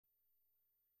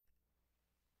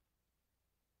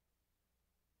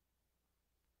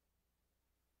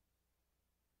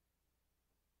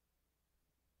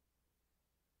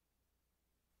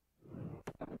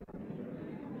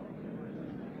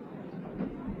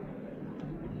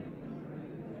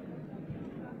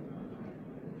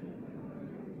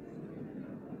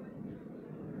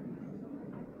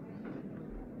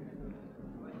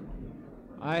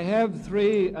I have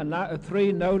three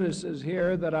notices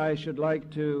here that I should like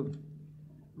to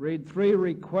read. Three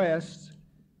requests.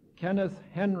 Kenneth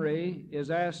Henry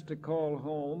is asked to call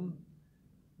home.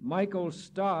 Michael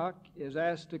Stock is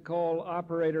asked to call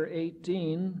operator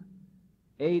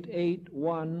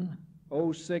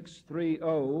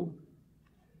 18-881-0630.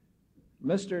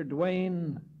 Mr.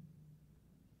 Dwayne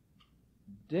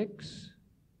Dix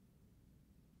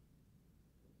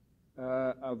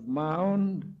of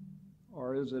Mound,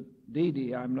 or is it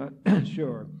Dee? I'm not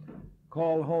sure.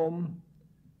 Call home.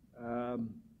 I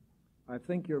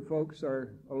think your folks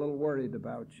are a little worried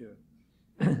about you.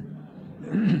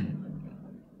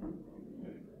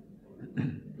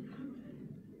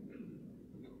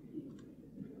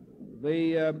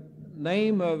 The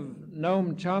name of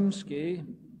Noam Chomsky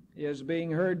is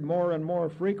being heard more and more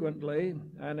frequently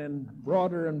and in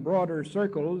broader and broader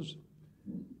circles.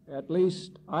 At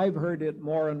least I've heard it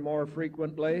more and more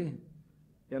frequently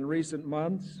in recent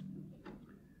months.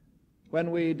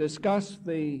 When we discussed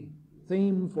the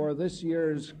theme for this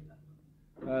year's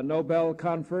Nobel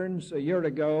Conference a year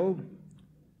ago,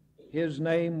 his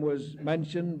name was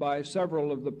mentioned by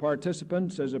several of the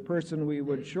participants as a person we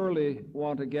would surely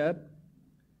want to get.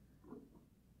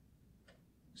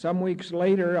 Some weeks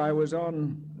later, I was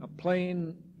on a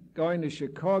plane going to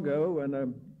Chicago, and a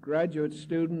graduate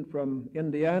student from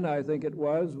Indiana, I think it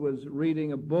was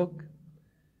reading a book,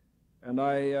 and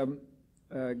I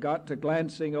got to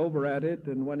glancing over at it,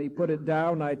 and when he put it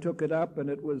down, I took it up, and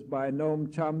it was by Noam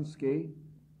Chomsky.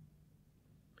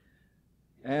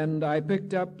 And I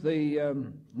picked up the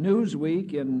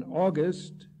Newsweek in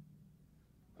August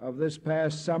of this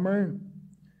past summer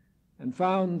and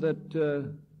found that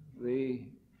the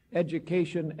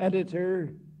education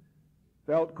editor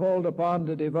felt called upon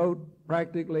to devote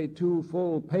practically 2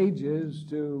 full pages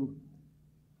to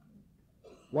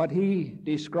what he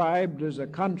described as a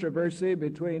controversy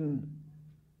between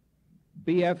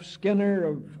B.F. Skinner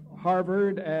of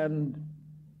Harvard and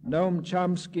Noam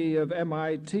Chomsky of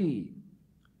MIT.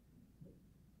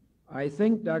 I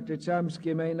think Dr.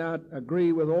 Chomsky may not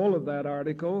agree with all of that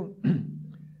article,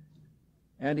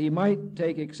 and he might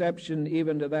take exception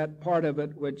even to that part of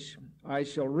it which I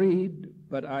shall read,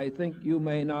 but I think you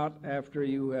may not after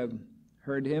you have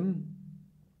heard him.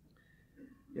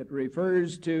 It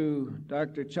refers to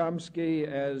Dr. Chomsky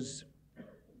as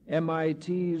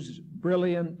MIT's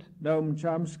brilliant Noam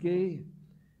Chomsky,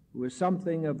 who is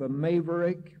something of a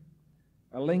maverick,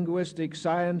 a linguistic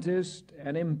scientist,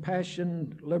 an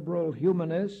impassioned liberal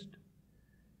humanist.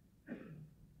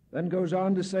 Then goes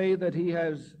on to say that he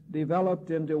has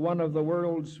developed into one of the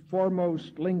world's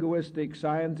foremost linguistic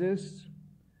scientists,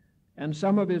 and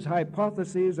some of his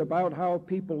hypotheses about how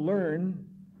people learn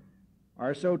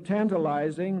are so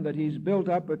tantalizing that he's built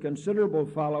up a considerable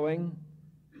following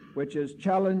which is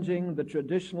challenging the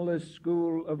traditionalist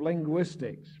school of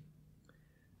linguistics.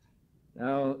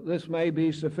 Now, this may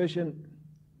be sufficient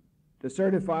to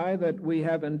certify that we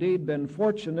have indeed been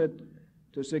fortunate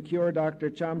to secure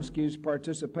Dr. Chomsky's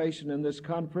participation in this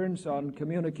conference on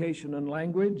communication and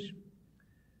language.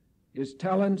 His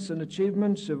talents and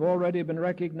achievements have already been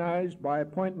recognized by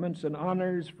appointments and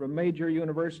honors from major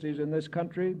universities in this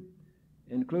country,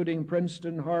 including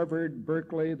Princeton, Harvard,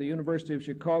 Berkeley, the University of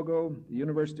Chicago, the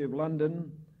University of London,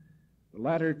 the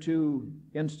latter two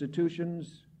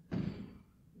institutions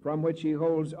from which he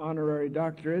holds honorary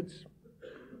doctorates,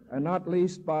 and not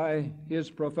least by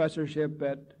his professorship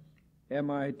at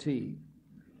MIT.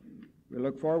 We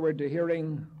look forward to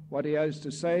hearing what he has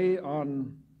to say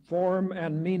on form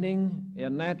and meaning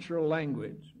in natural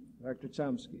language. Dr.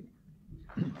 Chomsky.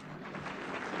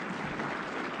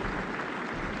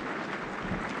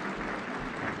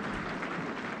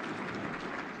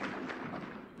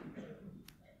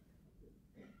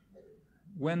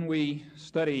 When we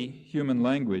study human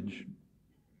language,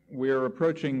 we are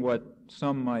approaching what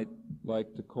some might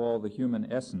like to call the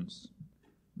human essence,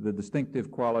 the distinctive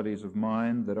qualities of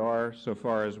mind that are, so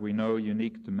far as we know,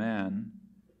 unique to man,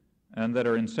 and that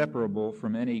are inseparable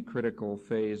from any critical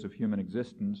phase of human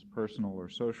existence, personal or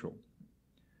social.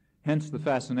 Hence the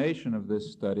fascination of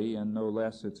this study, and no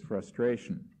less its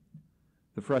frustration.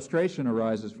 The frustration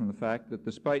arises from the fact that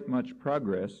despite much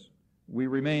progress, we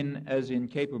remain as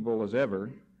incapable as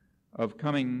ever of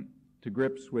coming to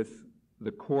grips with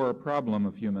the core problem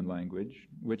of human language,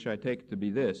 which I take to be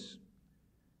this.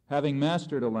 Having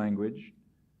mastered a language,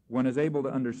 one is able to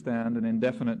understand an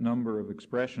indefinite number of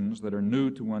expressions that are new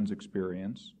to one's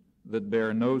experience, that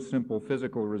bear no simple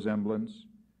physical resemblance,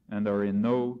 and are in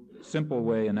no simple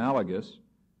way analogous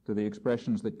to the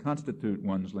expressions that constitute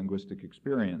one's linguistic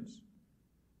experience.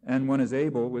 And one is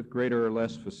able, with greater or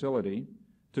less facility,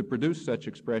 to produce such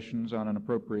expressions on an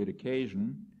appropriate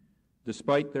occasion,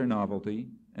 despite their novelty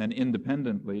and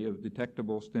independently of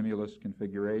detectable stimulus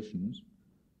configurations,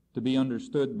 to be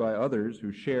understood by others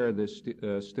who share this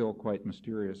still quite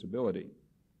mysterious ability.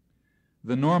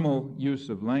 The normal use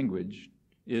of language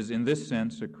is in this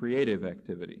sense a creative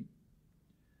activity.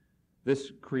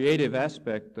 This creative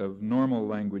aspect of normal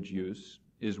language use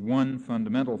is one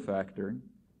fundamental factor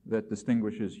that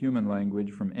distinguishes human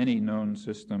language from any known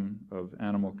system of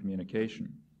animal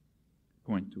communication,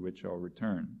 point to which I'll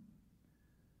return.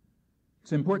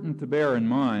 It's important to bear in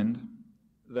mind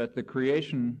that the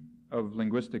creation of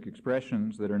linguistic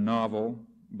expressions that are novel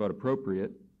but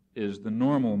appropriate is the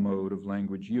normal mode of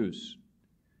language use.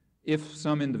 If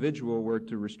some individual were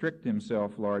to restrict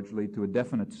himself largely to a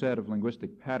definite set of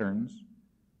linguistic patterns,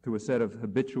 to a set of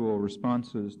habitual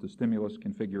responses to stimulus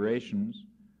configurations,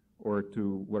 or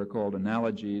to what are called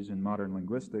analogies in modern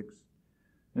linguistics,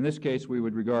 in this case we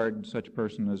would regard such a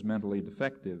person as mentally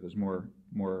defective, as more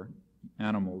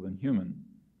animal than human.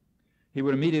 He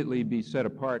would immediately be set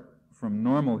apart from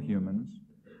normal humans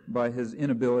by his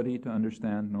inability to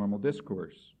understand normal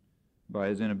discourse, by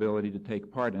his inability to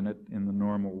take part in it in the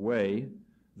normal way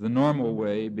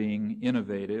being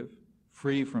innovative,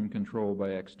 free from control by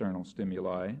external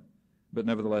stimuli, but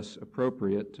nevertheless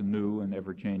appropriate to new and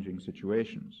ever-changing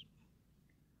situations.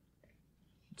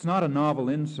 It's not a novel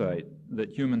insight that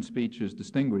human speech is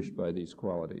distinguished by these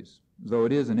qualities, though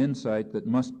it is an insight that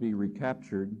must be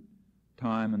recaptured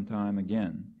time and time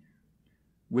again.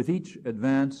 With each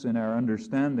advance in our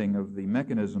understanding of the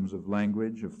mechanisms of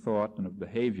language, of thought, and of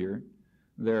behavior,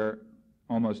 there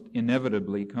almost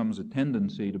inevitably comes a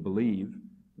tendency to believe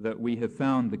that we have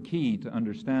found the key to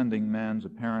understanding man's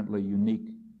apparently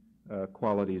unique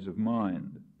qualities of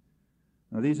mind.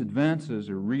 Now, these advances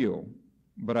are real,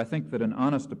 but I think that an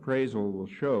honest appraisal will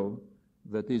show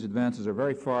that these advances are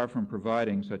very far from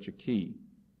providing such a key.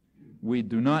 We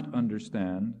do not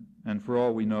understand, and for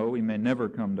all we know, we may never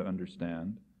come to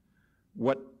understand,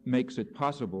 what makes it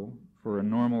possible for a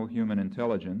normal human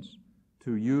intelligence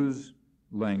to use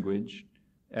language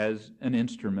as an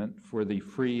instrument for the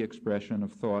free expression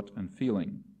of thought and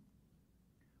feeling,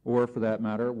 or for that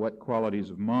matter, what qualities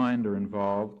of mind are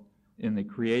involved in the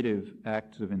creative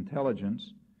acts of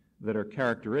intelligence that are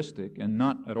characteristic and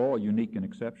not at all unique and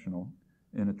exceptional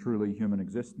in a truly human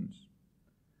existence.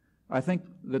 I think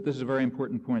that this is a very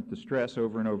important point to stress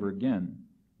over and over again,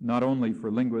 not only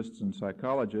for linguists and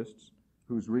psychologists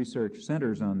whose research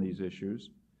centers on these issues,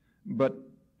 but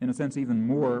in a sense even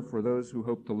more for those who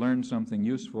hope to learn something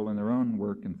useful in their own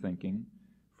work and thinking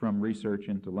from research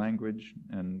into language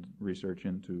and research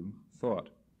into thought.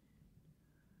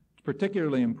 It's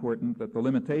particularly important that the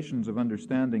limitations of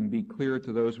understanding be clear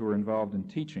to those who are involved in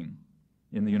teaching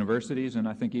in the universities, and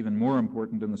I think even more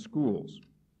important in the schools.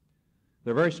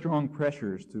 There are very strong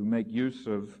pressures to make use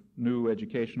of new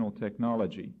educational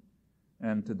technology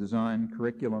and to design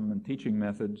curriculum and teaching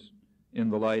methods in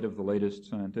the light of the latest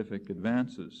scientific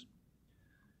advances.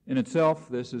 In itself,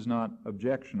 this is not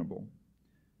objectionable.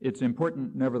 It's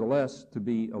important, nevertheless, to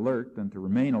be alert and to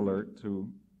remain alert to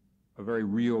a very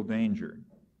real danger,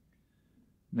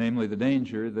 namely the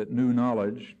danger that new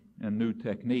knowledge and new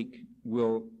technique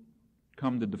will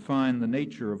come to define the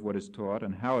nature of what is taught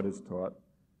and how it is taught,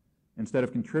 instead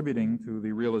of contributing to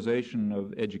the realization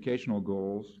of educational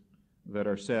goals that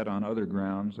are set on other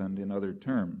grounds and in other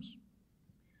terms.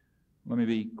 Let me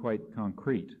be quite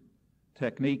concrete.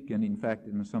 Technique, and in fact,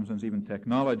 in some sense, even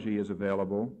technology is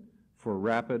available for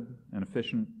rapid and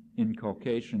efficient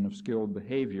inculcation of skilled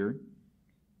behavior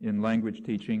in language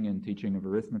teaching and teaching of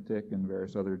arithmetic and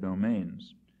various other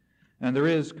domains. And there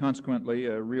is, consequently,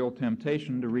 a real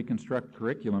temptation to reconstruct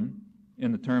curriculum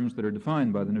in the terms that are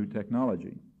defined by the new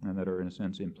technology and that are, in a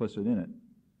sense, implicit in it.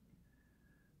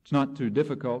 It's not too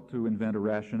difficult to invent a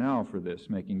rationale for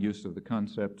this, making use of the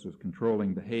concepts of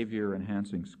controlling behavior,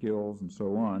 enhancing skills, and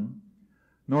so on,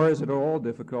 nor is it at all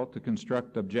difficult to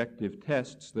construct objective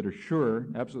tests that are sure,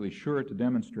 absolutely sure to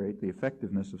demonstrate the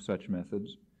effectiveness of such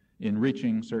methods in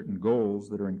reaching certain goals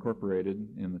that are incorporated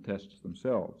in the tests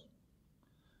themselves.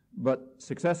 But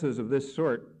successes of this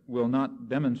sort will not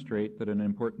demonstrate that an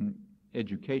important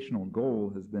educational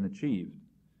goal has been achieved.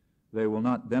 They will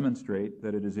not demonstrate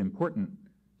that it is important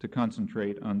to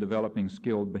concentrate on developing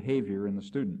skilled behavior in the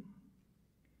student.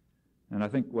 And I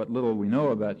think what little we know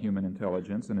about human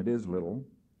intelligence, and it is little,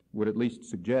 would at least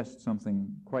suggest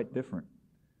something quite different,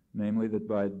 namely that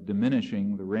by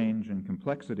diminishing the range and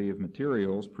complexity of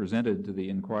materials presented to the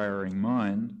inquiring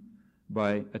mind,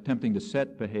 by attempting to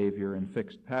set behavior in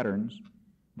fixed patterns,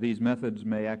 these methods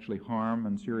may actually harm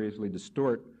and seriously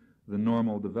distort the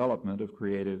normal development of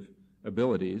creative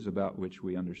abilities about which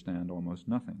we understand almost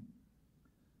nothing.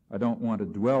 I don't want to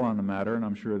dwell on the matter, and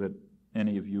I'm sure that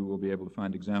any of you will be able to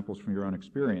find examples from your own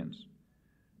experience.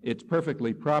 It's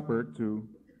perfectly proper to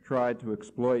try to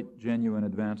exploit genuine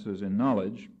advances in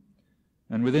knowledge,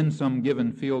 and within some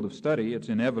given field of study, it's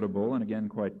inevitable, and again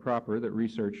quite proper, that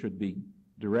research should be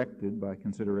directed by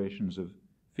considerations of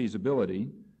feasibility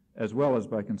as well as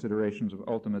by considerations of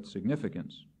ultimate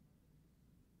significance.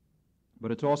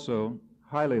 But it's also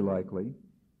highly likely,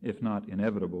 if not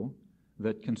inevitable,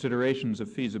 that considerations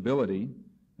of feasibility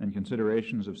and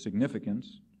considerations of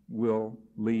significance will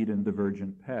lead in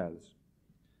divergent paths.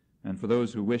 And for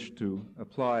those who wish to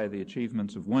apply the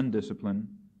achievements of one discipline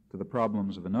to the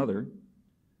problems of another,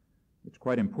 it's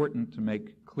quite important to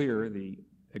make clear the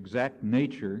exact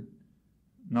nature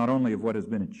not only of what has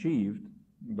been achieved,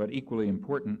 but equally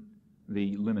important,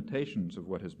 the limitations of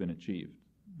what has been achieved.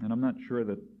 And I'm not sure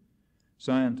that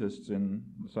scientists in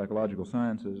the psychological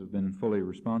sciences have been fully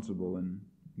responsible in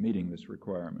meeting this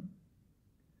requirement.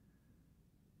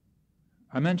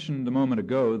 I mentioned a moment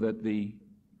ago that the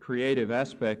creative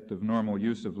aspect of normal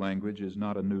use of language is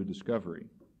not a new discovery.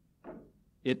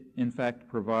 It, in fact,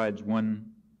 provides one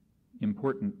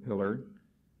important pillar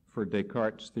for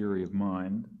Descartes' theory of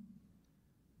mind,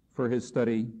 for his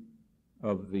study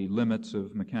of the limits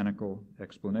of mechanical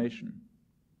explanation.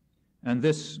 And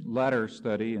this latter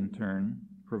study, in turn,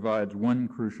 provides one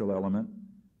crucial element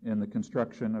in the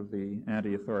construction of the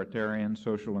anti-authoritarian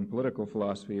social and political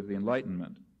philosophy of the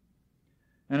Enlightenment.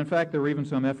 And in fact, there were even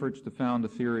some efforts to found a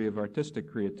theory of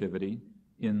artistic creativity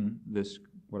in this,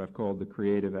 what I've called the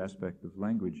creative aspect of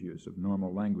language use, of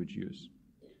normal language use.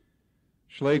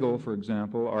 Schlegel, for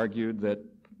example, argued that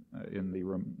in the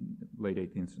late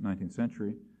 19th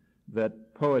century,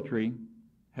 that poetry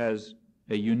has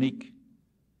a unique,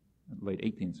 late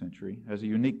 18th century, has a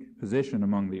unique position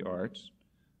among the arts,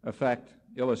 a fact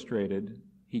illustrated,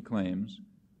 he claims,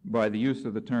 by the use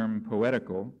of the term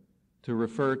poetical to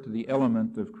refer to the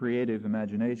element of creative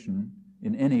imagination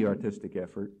in any artistic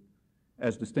effort,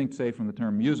 as distinct, say, from the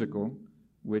term musical,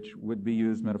 which would be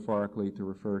used metaphorically to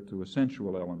refer to a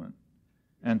sensual element.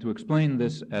 And to explain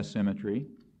this asymmetry,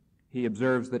 he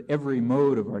observes that every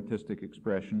mode of artistic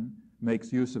expression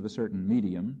makes use of a certain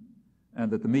medium, and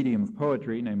that the medium of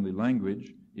poetry, namely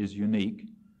language, is unique,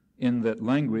 in that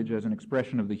language, as an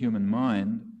expression of the human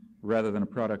mind, rather than a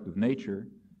product of nature,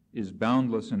 is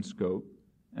boundless in scope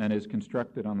and is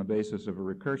constructed on the basis of a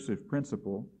recursive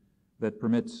principle that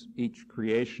permits each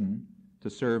creation to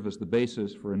serve as the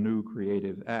basis for a new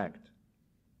creative act.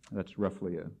 That's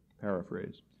roughly a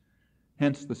paraphrase.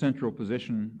 Hence, the central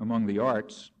position among the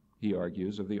arts, he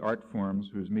argues, of the art forms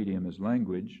whose medium is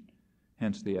language,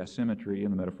 hence the asymmetry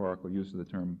in the metaphorical use of the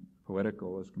term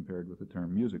poetical as compared with the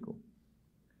term musical.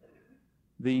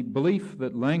 The belief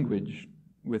that language,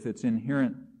 with its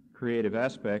inherent creative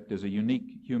aspect, is a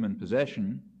unique human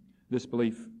possession, this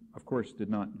belief, of course, did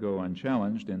not go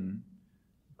unchallenged in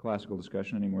classical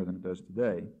discussion any more than it does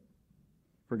today.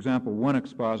 For example, one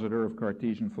expositor of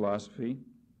Cartesian philosophy,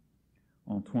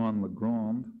 Antoine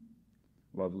Legrand,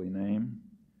 lovely name,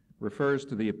 refers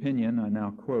to the opinion, I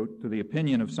now quote, to the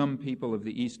opinion of some people of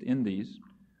the East Indies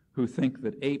who think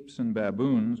that apes and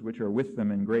baboons, which are with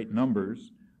them in great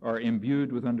numbers, are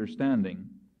imbued with understanding,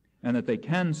 and that they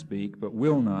can speak but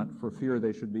will not for fear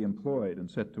they should be employed and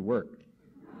set to work.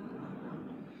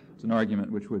 It's an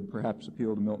argument which would perhaps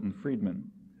appeal to Milton Friedman.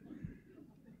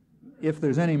 If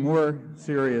there's any more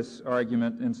serious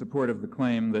argument in support of the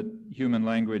claim that human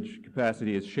language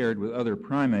capacity is shared with other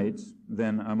primates,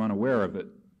 then I'm unaware of it.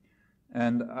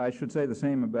 And I should say the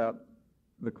same about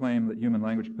the claim that human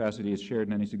language capacity is shared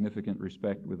in any significant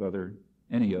respect with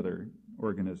any other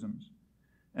organisms.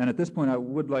 And at this point, I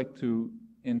would like to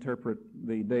interpret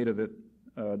the data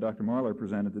that Dr. Marler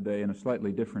presented today in a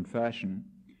slightly different fashion,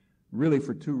 really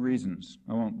for two reasons.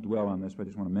 I won't dwell on this, but I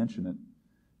just want to mention it.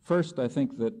 First, I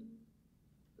think that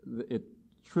it's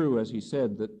true, as he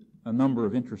said, that a number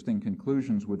of interesting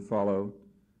conclusions would follow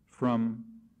from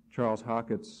Charles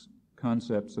Hockett's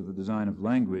concepts of the design of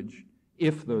language,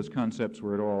 if those concepts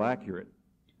were at all accurate.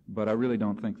 But I really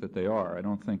don't think that they are. I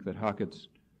don't think that Hockett's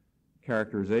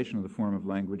characterization of the form of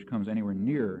language comes anywhere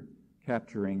near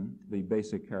capturing the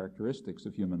basic characteristics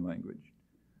of human language.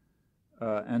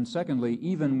 And secondly,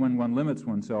 even when one limits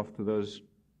oneself to those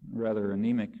rather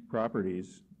anemic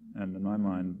properties, and in my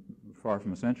mind, far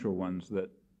from essential ones that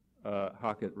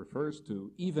Hockett refers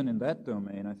to, even in that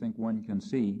domain, I think one can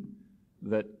see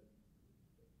that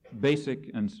basic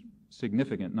and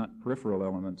significant, not peripheral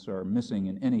elements, are missing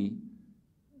in any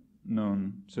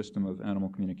known system of animal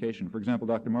communication. For example,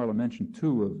 Dr. Marler mentioned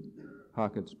two of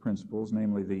Hockett's principles,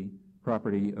 namely the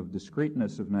property of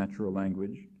discreteness of natural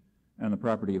language and the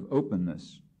property of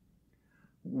openness.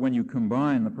 When you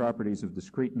combine the properties of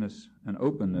discreteness and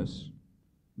openness,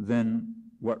 then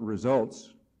what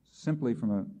results, simply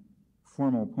from a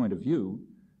formal point of view,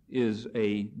 is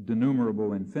a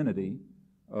denumerable infinity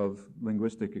of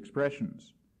linguistic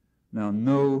expressions. Now,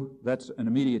 that's an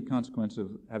immediate consequence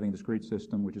of having a discrete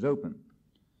system which is open.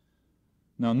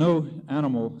 Now, no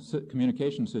animal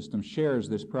communication system shares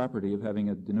this property of having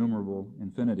a denumerable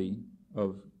infinity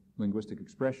of linguistic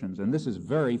expressions, and this is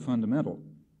very fundamental.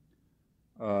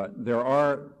 There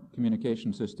are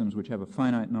communication systems which have a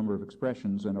finite number of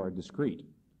expressions and are discrete.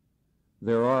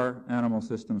 There are animal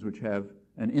systems which have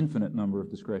an infinite number of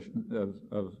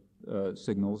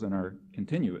signals and are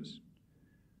continuous.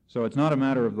 So it's not a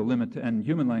matter of the limit, and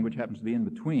human language happens to be in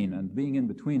between, and being in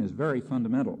between is very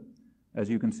fundamental, as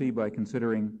you can see by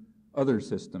considering other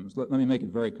systems. Let me make it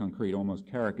very concrete, almost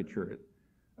caricature it.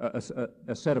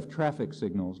 A set of traffic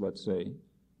signals, let's say,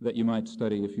 that you might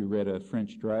study if you read a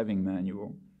French driving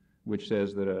manual, which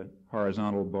says that a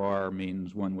horizontal bar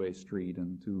means one-way street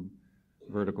and two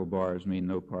vertical bars mean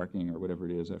no parking, or whatever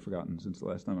it is. I've forgotten since the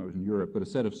last time I was in Europe. But a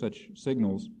set of such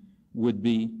signals would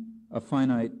be a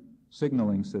finite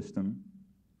signaling system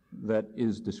that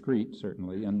is discrete,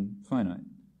 certainly, and finite.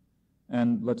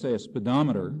 And let's say a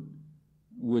speedometer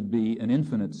would be an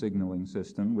infinite signaling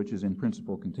system, which is in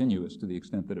principle continuous to the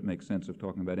extent that it makes sense of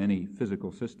talking about any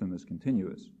physical system as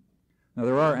continuous. Now,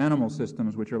 there are animal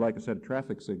systems which are like a set of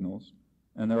traffic signals,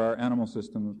 and there are animal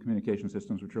systems, communication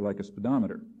systems, which are like a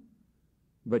speedometer.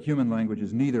 But human language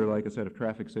is neither like a set of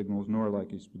traffic signals nor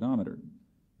like a speedometer.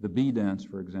 The bee dance,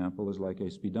 for example, is like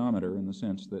a speedometer in the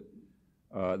sense that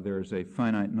there's a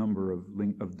finite number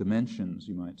of dimensions,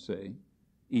 you might say,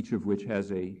 each of which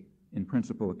has in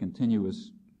principle, a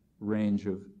continuous range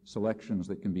of selections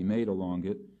that can be made along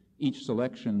it. Each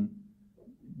selection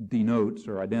denotes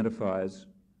or identifies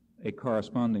a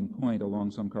corresponding point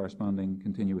along some corresponding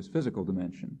continuous physical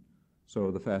dimension.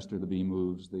 So the faster the bee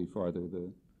moves, the farther the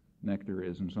nectar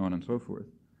is, and so on and so forth.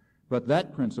 But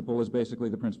that principle is basically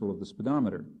the principle of the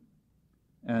speedometer.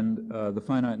 And the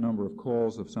finite number of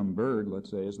calls of some bird,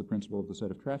 let's say, is the principle of the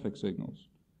set of traffic signals.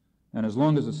 And as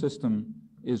long as a system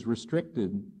is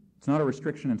restricted, it's not a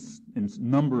restriction in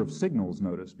number of signals,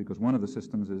 notice, because one of the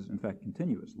systems is, in fact,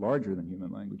 continuous, larger than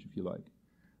human language, if you like.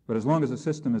 But as long as a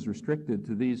system is restricted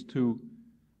to these two,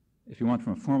 if you want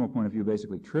from a formal point of view,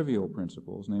 basically trivial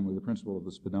principles, namely the principle of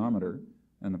the speedometer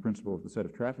and the principle of the set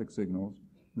of traffic signals,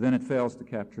 then it fails to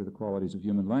capture the qualities of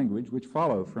human language, which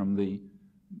follow from the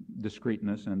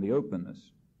discreteness and the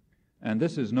openness. And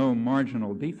this is no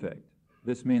marginal defect.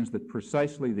 This means that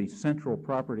precisely the central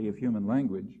property of human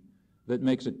language that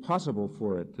makes it possible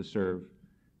for it to serve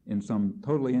in some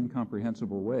totally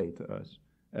incomprehensible way to us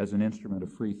as an instrument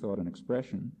of free thought and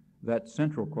expression, that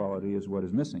central quality is what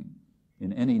is missing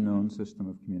in any known system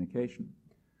of communication.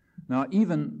 Now,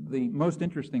 even the most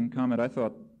interesting comment I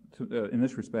thought in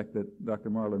this respect that Dr.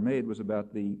 Marler made was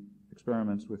about the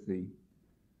experiments with the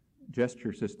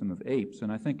gesture system of apes,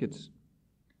 and I think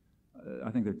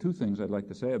there are two things I'd like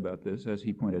to say about this. As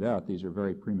he pointed out, these are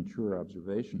very premature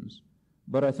observations.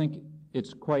 But I think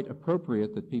it's quite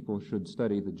appropriate that people should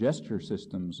study the gesture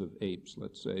systems of apes,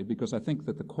 let's say, because I think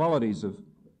that the qualities of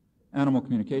animal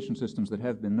communication systems that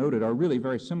have been noted are really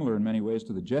very similar in many ways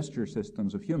to the gesture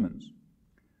systems of humans.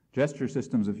 Gesture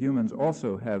systems of humans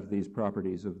also have these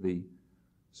properties of the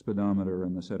speedometer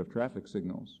and the set of traffic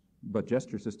signals, but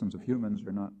gesture systems of humans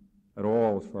are not at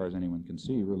all, as far as anyone can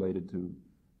see, related to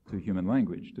human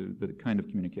language, to the kind of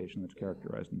communication that's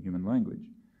characterized in human language.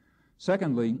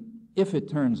 Secondly, if it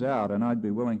turns out, and I'd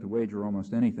be willing to wager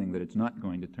almost anything that it's not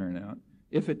going to turn out,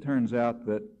 if it turns out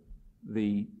that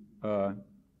the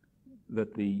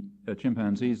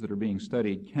chimpanzees that are being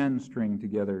studied can string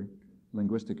together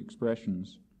linguistic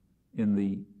expressions in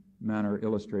the manner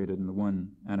illustrated in the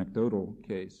one anecdotal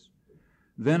case,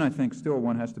 then I think still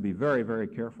one has to be very, very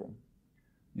careful.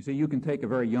 You see, you can take a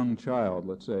very young child,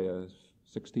 let's say a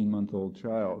 16-month-old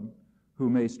child, who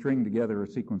may string together a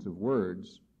sequence of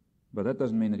words, but that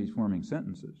doesn't mean that he's forming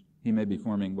sentences. He may be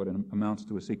forming what amounts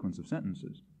to a sequence of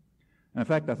sentences. And in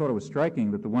fact, I thought it was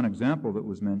striking that the one example that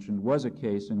was mentioned was a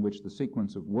case in which the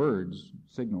sequence of words,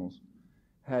 signals,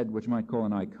 had what you might call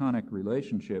an iconic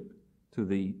relationship to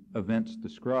the events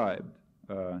described.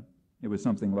 It was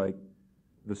something like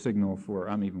the signal for,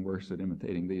 I'm even worse at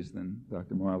imitating these than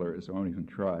Dr. Marler is, so I won't even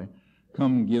try.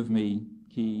 Come give me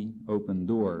key, open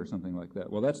door, or something like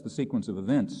that. Well, that's the sequence of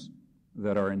events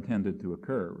that are intended to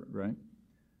occur, right?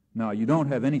 Now, you don't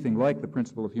have anything like the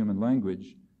principle of human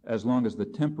language as long as the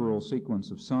temporal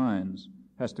sequence of signs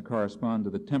has to correspond to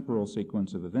the temporal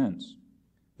sequence of events.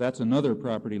 That's another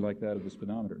property like that of the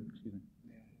speedometer. Excuse me.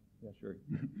 Yeah, sure.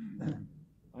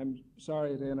 I'm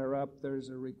sorry to interrupt. There's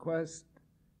a request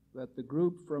that the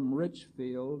group from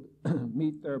Richfield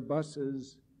meet their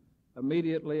buses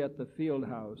immediately at the field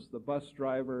house. The bus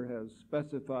driver has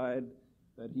specified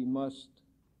that he must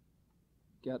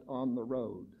get on the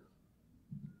road.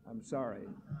 I'm sorry.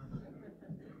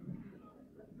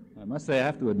 I must say I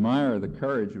have to admire the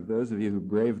courage of those of you who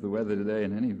braved the weather today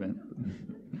in any event.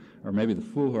 Or maybe the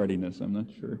foolhardiness, I'm not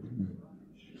sure.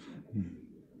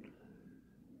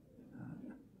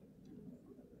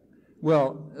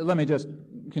 Well, let me just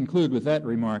conclude with that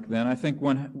remark then. I think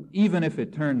even if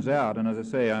it turns out, and as I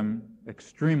say, I'm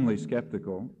extremely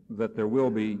skeptical that there will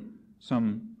be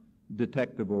some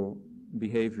detectable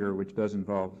behavior which does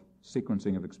involve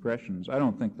sequencing of expressions, I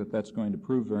don't think that that's going to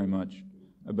prove very much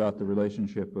about the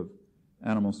relationship of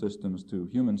animal systems to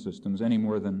human systems any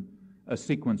more than a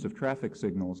sequence of traffic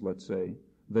signals, let's say,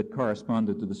 that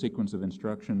corresponded to the sequence of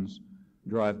instructions,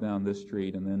 drive down this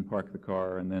street and then park the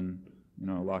car and then,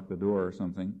 lock the door or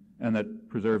something, and that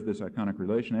preserved this iconic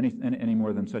relation any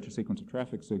more than such a sequence of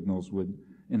traffic signals would,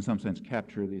 in some sense,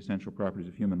 capture the essential properties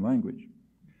of human language.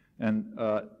 And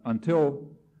until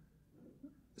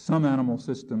some animal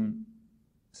system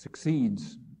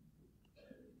succeeds,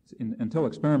 until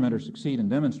experimenters succeed in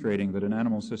demonstrating that an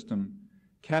animal system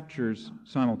captures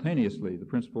simultaneously the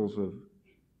principles of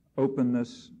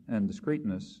openness and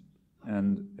discreteness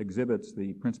and exhibits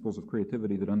the principles of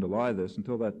creativity that underlie this,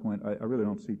 until that point, I really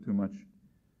don't see too much.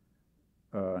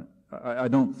 I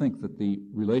don't think that the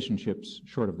relationships,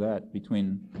 short of that,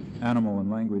 between animal and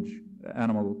language,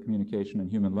 animal communication and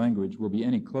human language will be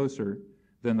any closer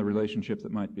than the relationship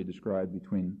that might be described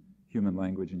between human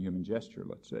language and human gesture,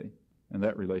 let's say. And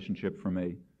that relationship from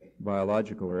a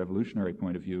biological or evolutionary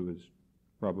point of view is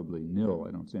probably nil.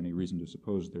 I don't see any reason to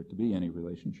suppose there to be any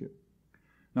relationship.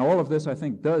 Now, all of this, I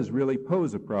think, does really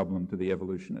pose a problem to the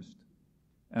evolutionist.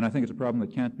 And I think it's a problem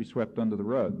that can't be swept under the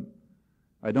rug.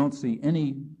 I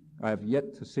have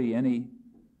yet to see any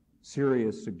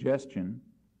serious suggestion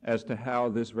as to how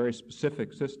this very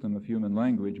specific system of human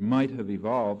language might have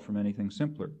evolved from anything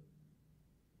simpler.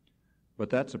 But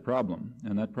that's a problem,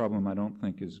 and that problem I don't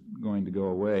think is going to go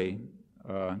away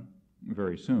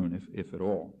very soon, if at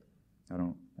all. I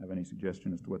don't have any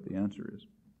suggestion as to what the answer is.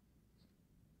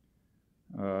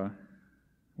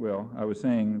 Well, I was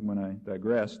saying when I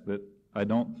digressed that I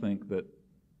don't think that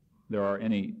there are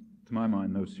any, to my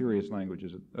mind, no serious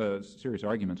serious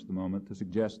arguments at the moment to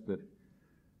suggest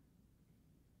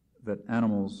that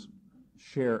animals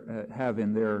have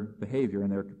in their behavior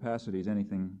and their capacities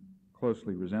anything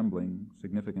closely resembling,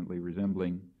 significantly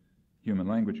resembling human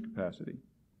language capacity.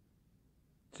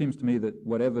 It seems to me that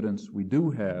what evidence we do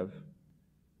have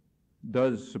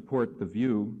does support the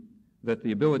view that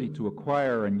the ability to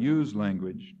acquire and use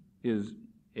language is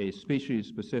a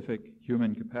species-specific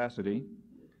human capacity,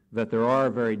 that there are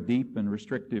very deep and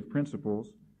restrictive principles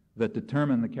that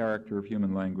determine the character of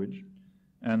human language,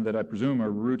 and that I presume are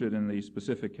rooted in the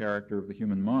specific character of the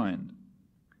human mind.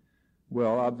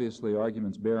 Well, obviously,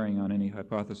 arguments bearing on any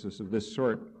hypothesis of this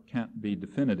sort can't be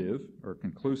definitive or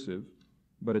conclusive,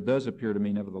 but it does appear to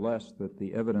me, nevertheless, that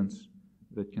the evidence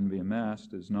that can be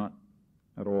amassed is not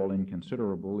at all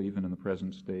inconsiderable, even in the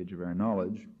present stage of our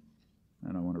knowledge,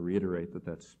 and I want to reiterate that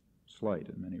that's slight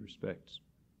in many respects.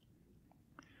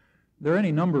 There are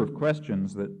any number of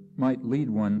questions that might lead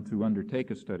one to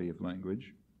undertake a study of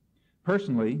language.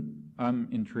 Personally, I'm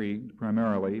intrigued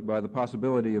primarily by the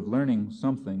possibility of learning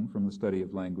something from the study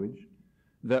of language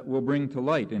that will bring to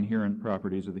light inherent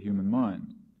properties of the human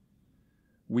mind.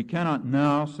 We cannot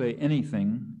now say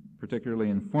anything particularly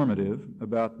informative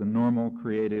about the normal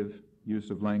creative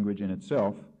use of language in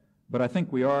itself, but I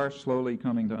think we are slowly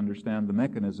coming to understand the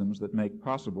mechanisms that make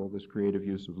possible this creative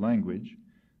use of language,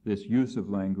 this use of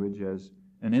language as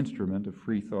an instrument of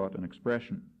free thought and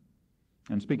expression.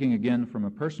 And speaking again from a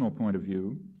personal point of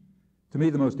view, to me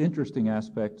the most interesting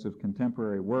aspects of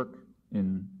contemporary work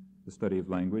in the study of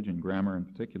language, and grammar in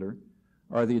particular,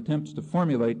 are the attempts to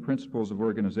formulate principles of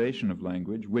organization of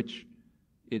language, which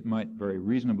it might very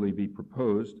reasonably be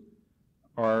proposed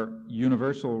are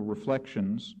universal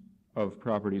reflections of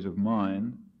properties of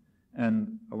mind,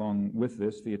 and along with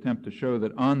this, the attempt to show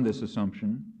that on this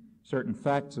assumption, certain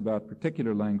facts about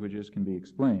particular languages can be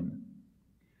explained.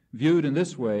 Viewed in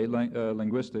this way,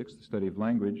 linguistics, the study of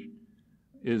language,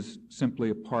 is simply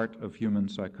a part of human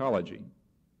psychology,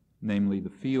 namely the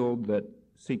field that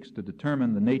seeks to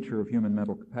determine the nature of human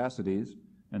mental capacities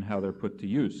and how they're put to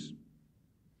use.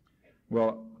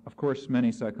 Well, of course,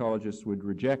 many psychologists would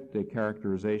reject a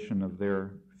characterization of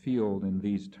their field in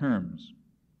these terms.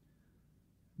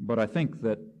 But I think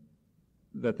that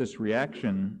this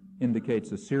reaction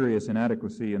indicates a serious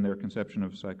inadequacy in their conception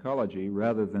of psychology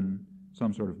rather than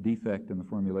some sort of defect in the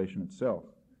formulation itself.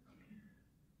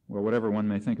 Well, whatever one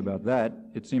may think about that,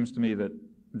 it seems to me that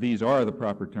these are the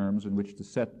proper terms in which to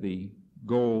set the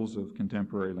goals of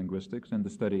contemporary linguistics and to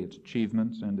study its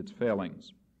achievements and its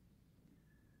failings.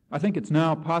 I think it's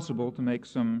now possible to make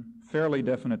some fairly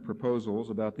definite proposals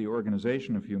about the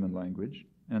organization of human language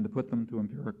and to put them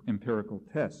to empirical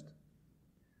test.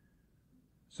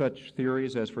 Such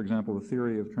theories as, for example, the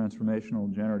theory of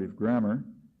transformational generative grammar,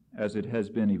 as it has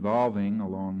been evolving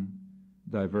along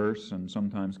diverse and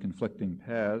sometimes conflicting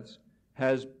paths,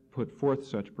 has put forth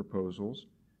such proposals,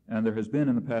 and there has been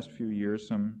in the past few years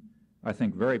some, I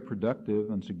think, very productive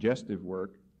and suggestive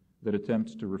work that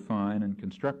attempts to refine and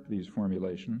construct these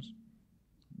formulations,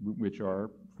 which are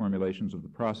formulations of the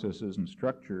processes and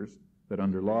structures that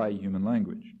underlie human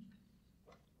language.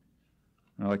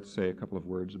 And I'd like to say a couple of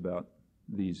words about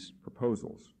these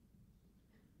proposals.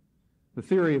 The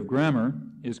theory of grammar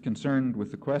is concerned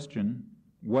with the question,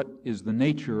 what is the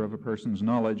nature of a person's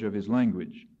knowledge of his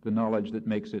language, the knowledge that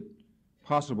makes it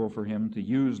possible for him to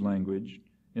use language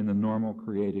in the normal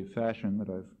creative fashion that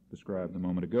I've described a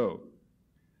moment ago.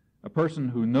 A person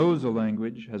who knows a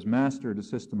language has mastered a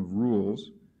system of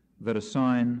rules that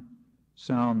assign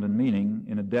sound and meaning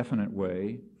in a definite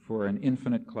way for an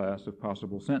infinite class of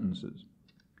possible sentences.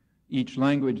 Each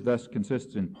language thus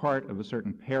consists in part of a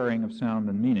certain pairing of sound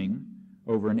and meaning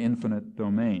over an infinite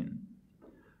domain.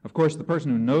 Of course, the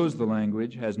person who knows the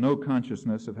language has no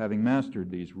consciousness of having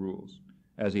mastered these rules,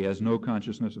 as he has no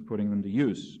consciousness of putting them to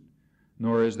use,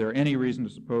 nor is there any reason to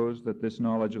suppose that this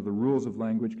knowledge of the rules of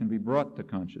language can be brought to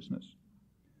consciousness.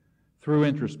 Through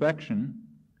introspection,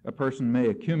 a person may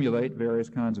accumulate various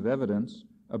kinds of evidence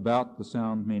about the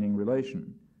sound-meaning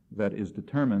relation that is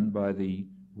determined by the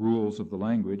rules of the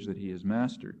language that he has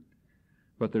mastered.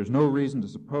 But there's no reason to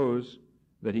suppose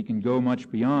that he can go much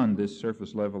beyond this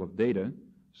surface level of data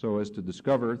so as to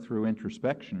discover through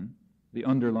introspection the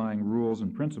underlying rules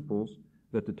and principles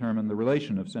that determine the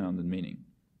relation of sound and meaning,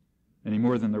 any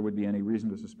more than there would be any reason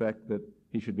to suspect that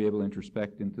he should be able to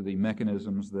introspect into the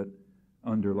mechanisms that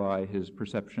underlie his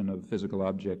perception of physical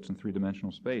objects in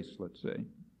three-dimensional space, let's say.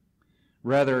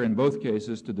 Rather, in both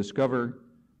cases, to discover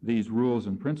these rules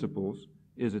and principles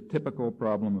is a typical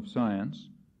problem of science.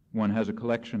 One has a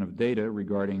collection of data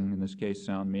regarding, in this case,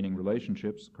 sound-meaning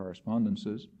relationships,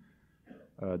 correspondences,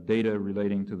 data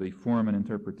relating to the form and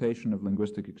interpretation of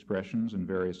linguistic expressions in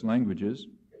various languages,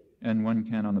 and one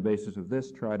can, on the basis of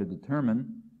this, try to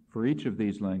determine, for each of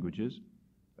these languages,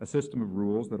 a system of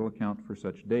rules that will account for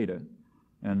such data.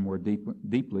 And more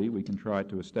deeply, we can try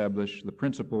to establish the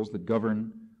principles that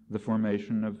govern the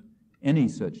formation of any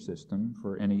such system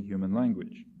for any human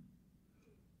language.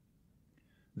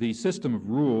 The system of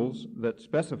rules that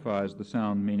specifies the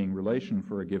sound-meaning relation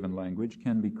for a given language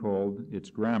can be called its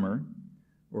grammar,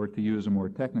 or to use a more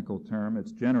technical term,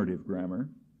 its generative grammar.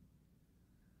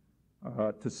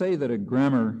 To say that a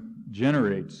grammar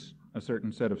generates a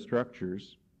certain set of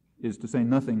structures is to say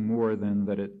nothing more than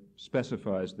that it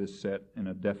specifies this set in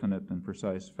a definite and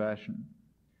precise fashion.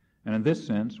 And in this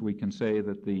sense, we can say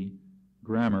that the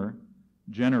grammar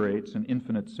generates an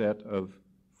infinite set of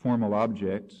formal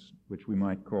objects, which we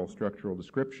might call structural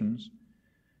descriptions,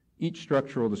 each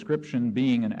structural description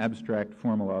being an abstract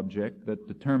formal object that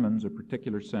determines a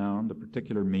particular sound, a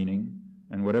particular meaning,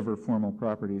 and whatever formal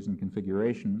properties and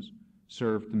configurations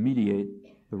serve to mediate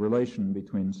the relation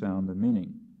between sound and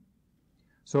meaning.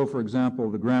 So, for example,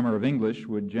 the grammar of English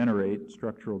would generate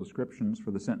structural descriptions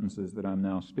for the sentences that I'm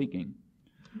now speaking.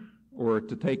 Or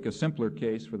to take a simpler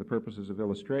case for the purposes of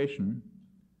illustration,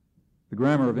 the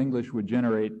grammar of English would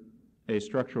generate a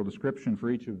structural description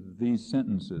for each of these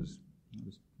sentences.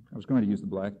 I was going to use the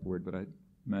blackboard, but I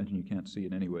imagine you can't see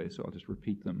it anyway, so I'll just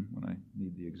repeat them when I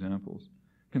need the examples.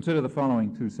 Consider the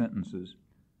following two sentences.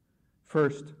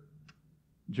 First,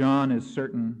 John is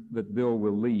certain that Bill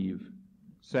will leave.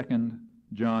 Second,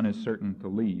 John is certain to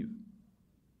leave.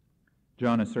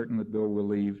 John is certain that Bill will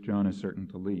leave. John is certain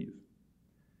to leave.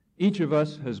 Each of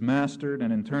us has mastered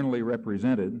and internally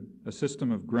represented a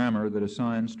system of grammar that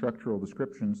assigns structural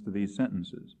descriptions to these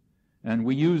sentences. And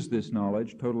we use this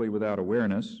knowledge totally without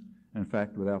awareness, in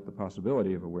fact, without the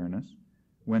possibility of awareness,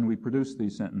 when we produce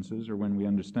these sentences or when we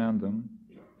understand them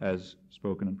as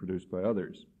spoken and produced by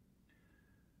others.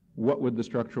 What would the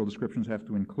structural descriptions have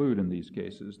to include in these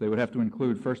cases? They would have to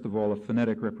include, first of all, a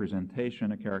phonetic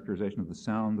representation, a characterization of the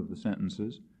sound of the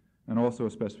sentences, and also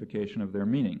a specification of their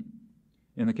meaning.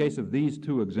 In the case of these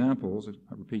two examples, I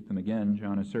repeat them again,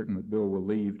 John is certain that Bill will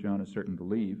leave, John is certain to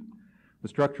leave, the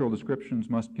structural descriptions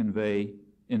must convey,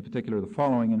 in particular, the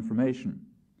following information.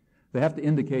 They have to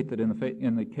indicate that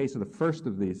in the case of the first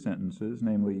of these sentences,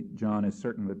 namely, John is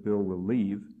certain that Bill will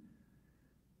leave,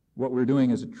 what we're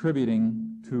doing is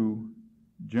attributing to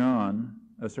John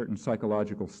a certain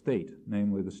psychological state,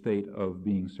 namely the state of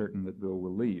being certain that Bill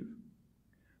will leave.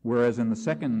 Whereas in the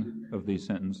second of these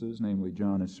sentences, namely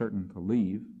John is certain to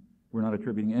leave, we're not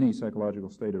attributing any psychological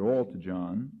state at all to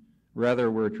John. Rather,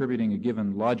 we're attributing a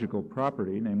given logical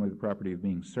property, namely the property of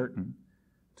being certain,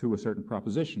 to a certain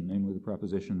proposition, namely the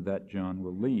proposition that John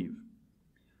will leave.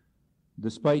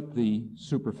 Despite the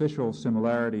superficial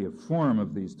similarity of form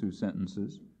of these two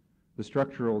sentences, the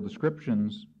structural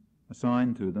descriptions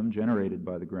assigned to them, generated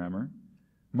by the grammar,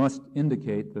 must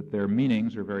indicate that their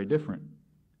meanings are very different.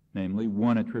 Namely,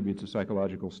 one attributes a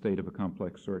psychological state of a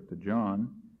complex sort to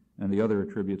John, and the other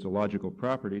attributes a logical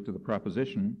property to the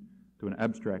proposition, to an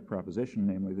abstract proposition,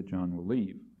 namely that John will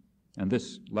leave. And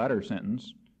this latter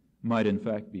sentence might in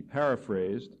fact be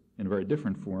paraphrased in a very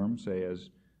different form, say as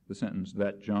the sentence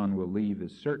that John will leave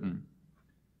is certain,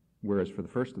 whereas for the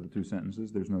first of the two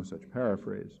sentences there's no such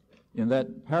paraphrase. In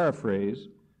that paraphrase,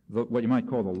 what you might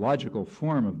call the logical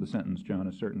form of the sentence John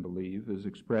is certain to leave is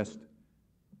expressed,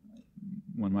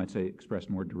 one might say expressed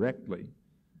more directly.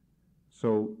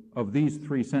 So of these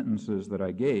three sentences that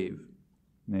I gave,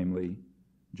 namely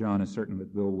John is certain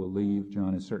that Bill will leave,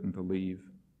 John is certain to leave,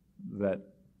 that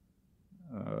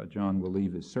John will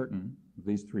leave is certain,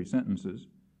 these three sentences,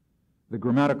 the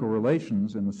grammatical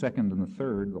relations in the second and the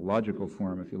third, the logical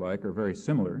form if you like, are very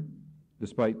similar,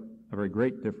 despite a very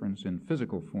great difference in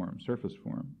physical form, surface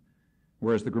form,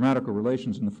 whereas the grammatical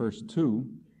relations in the first two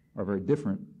are very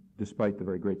different, despite the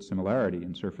very great similarity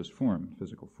in surface form,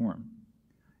 physical form.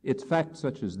 It's facts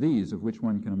such as these, of which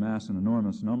one can amass an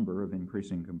enormous number of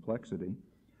increasing complexity,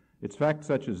 it's facts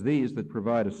such as these that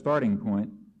provide a starting point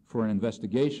for an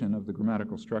investigation of the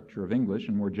grammatical structure of English,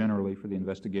 and more generally for the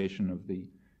investigation of the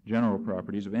general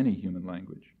properties of any human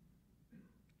language.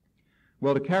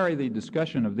 Well, to carry the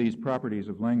discussion of these properties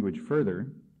of language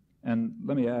further, and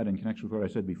let me add in connection with what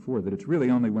I said before, that it's really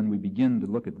only when we begin to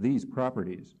look at these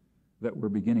properties that we're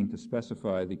beginning to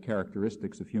specify the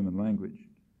characteristics of human language.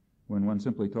 When one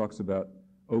simply talks about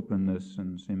openness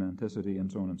and semanticity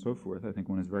and so on and so forth, I think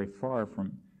one is very far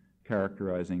from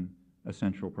characterizing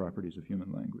essential properties of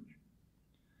human language.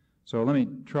 So let me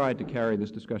try to carry this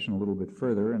discussion a little bit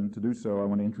further, and to do so I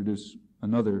want to introduce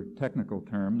another technical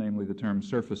term, namely the term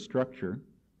surface structure,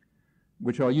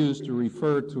 which I'll use to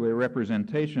refer to a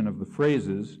representation of the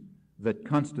phrases that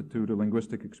constitute a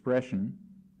linguistic expression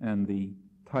and the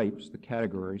types, the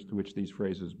categories to which these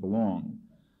phrases belong.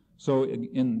 So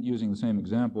in using the same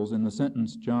examples, in the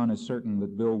sentence, John is certain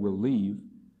that Bill will leave,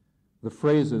 the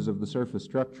phrases of the surface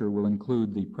structure will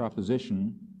include the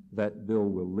proposition that Bill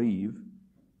will leave,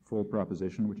 full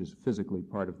proposition, which is physically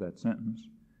part of that sentence.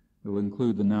 It will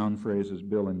include the noun phrases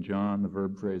Bill and John, the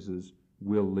verb phrases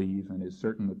will leave and is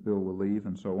certain that Bill will leave,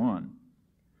 and so on.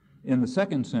 In the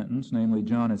second sentence, namely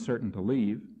John is certain to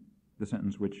leave, the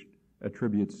sentence which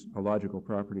attributes a logical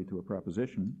property to a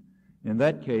proposition, in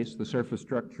that case the surface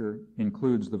structure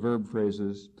includes the verb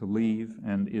phrases to leave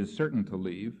and is certain to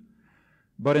leave.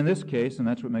 But in this case, and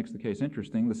that's what makes the case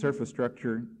interesting, the surface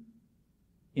structure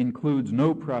includes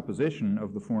no proposition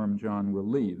of the form John will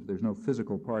leave. There's no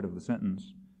physical part of the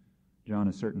sentence John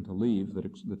is certain to leave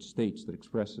that states, that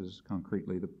expresses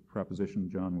concretely the proposition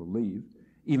John will leave,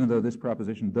 even though this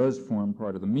proposition does form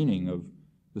part of the meaning of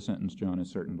the sentence John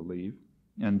is certain to leave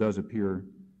and does appear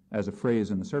as a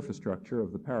phrase in the surface structure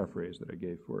of the paraphrase that I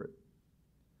gave for it.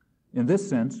 In this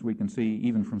sense, we can see,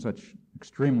 even from such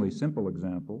extremely simple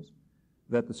examples,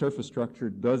 that the surface structure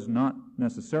does not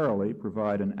necessarily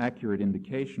provide an accurate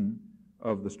indication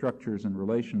of the structures and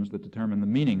relations that determine the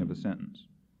meaning of a sentence.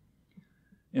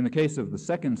 In the case of the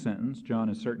second sentence, John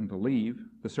is certain to leave,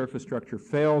 the surface structure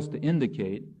fails to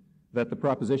indicate that the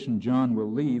proposition John will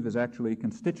leave is actually a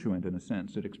constituent in a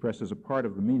sense. It expresses a part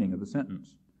of the meaning of the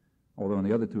sentence. Although in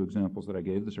the other two examples that I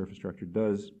gave, the surface structure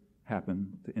does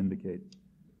happen to indicate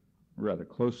rather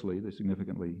closely the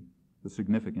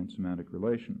significant semantic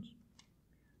relations.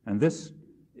 And this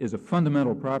is a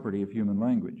fundamental property of human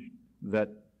language, that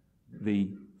the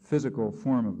physical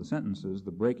form of the sentences,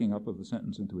 the breaking up of the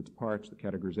sentence into its parts, the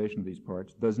categorization of these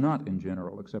parts, does not in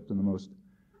general, except in the most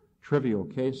trivial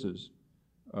cases,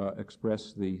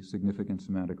 express the significant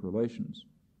semantic relations.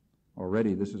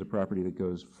 Already this is a property that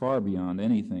goes far beyond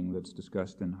anything that's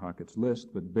discussed in Hackett's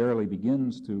list, but barely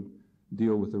begins to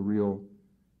deal with the real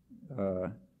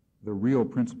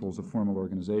principles of formal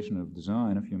organization of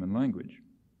design of human language.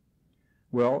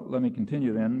 Well, let me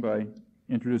continue then by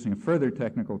introducing a further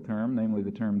technical term, namely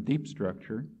the term deep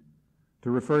structure,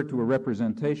 to refer to a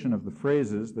representation of the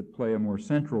phrases that play a more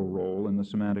central role in the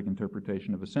semantic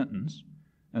interpretation of a sentence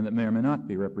and that may or may not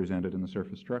be represented in the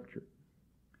surface structure.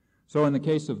 So in the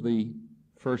case of the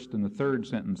first and the third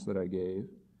sentence that I gave,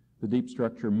 the deep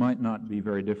structure might not be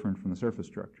very different from the surface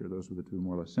structure. Those were the two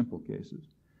more or less simple cases.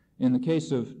 In the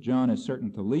case of John is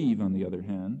certain to leave, on the other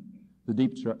hand, the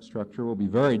deep structure will be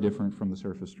very different from the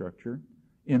surface structure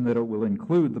in that it will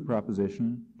include the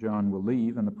proposition John will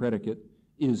leave and the predicate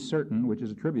is certain, which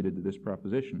is attributed to this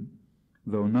proposition,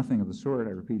 though nothing of the sort,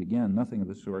 I repeat again, nothing of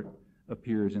the sort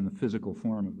appears in the physical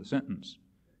form of the sentence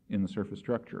in the surface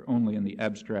structure, only in the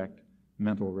abstract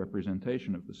mental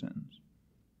representation of the sentence.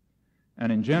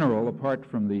 And in general, apart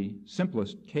from the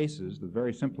simplest cases, the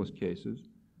very simplest cases,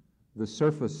 the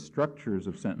surface structures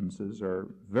of sentences are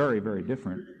very, very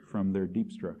different from their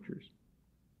deep structures.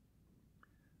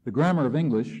 The grammar of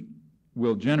English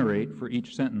will generate for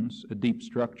each sentence a deep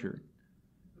structure,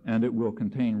 and it will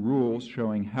contain rules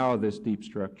showing how this deep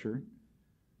structure,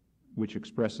 which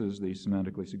expresses the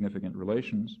semantically significant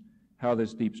relations, how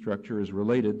this deep structure is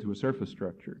related to a surface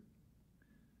structure.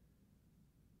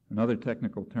 Another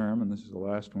technical term, and this is the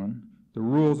last one, the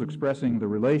rules expressing the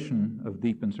relation of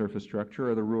deep and surface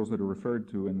structure are the rules that are referred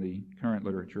to in the current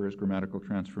literature as grammatical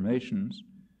transformations,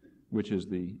 which is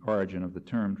the origin of the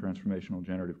term transformational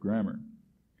generative grammar.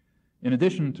 In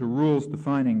addition to rules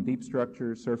defining deep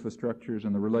structures, surface structures,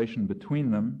 and the relation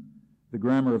between them, the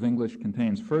grammar of English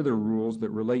contains further rules that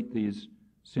relate these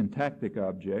syntactic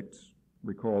objects.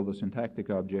 Recall the syntactic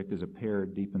object is a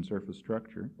paired deep and surface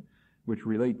structure, which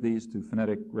relate these to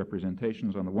phonetic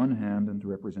representations on the one hand and to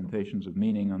representations of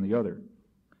meaning on the other.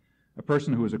 A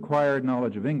person who has acquired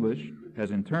knowledge of English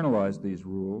has internalized these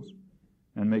rules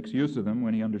and makes use of them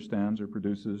when he understands or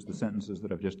produces the sentences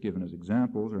that I've just given as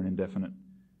examples or an indefinite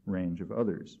range of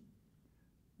others.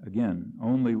 Again,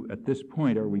 only at this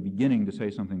point are we beginning to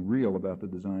say something real about the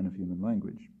design of human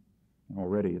language.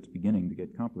 Already it's beginning to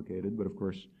get complicated, but of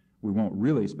course we won't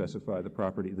really specify the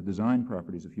design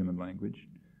properties of human language.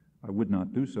 I would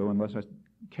not do so unless I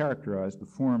characterized the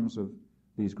forms of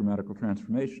these grammatical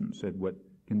transformations, said what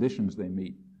conditions they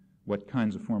meet, what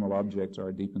kinds of formal objects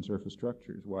are deep and surface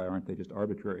structures, why aren't they just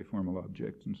arbitrary formal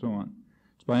objects, and so on.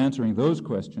 It's by answering those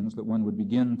questions that one would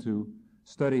begin to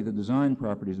study the design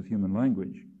properties of human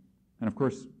language. And of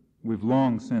course, we've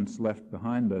long since left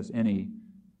behind us any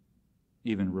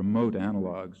even remote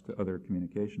analogs to other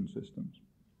communication systems,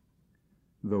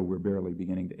 though we're barely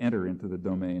beginning to enter into the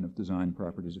domain of design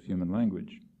properties of human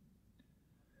language.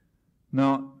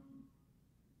 Now,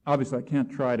 obviously I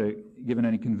can't try to give in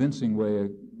any convincing way a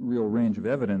real range of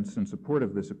evidence in support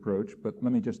of this approach, but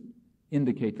let me just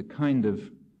indicate the kind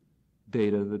of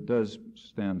data that does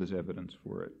stand as evidence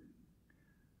for it.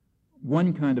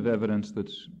 One kind of evidence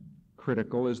that's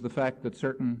critical is the fact that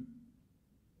certain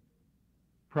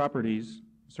properties,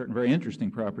 certain very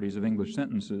interesting properties of English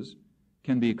sentences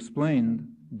can be explained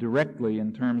directly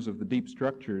in terms of the deep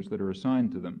structures that are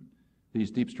assigned to them.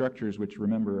 These deep structures, which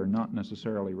remember are not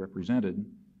necessarily represented,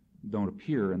 don't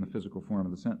appear in the physical form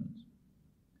of the sentence.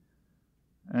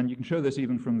 And you can show this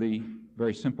even from the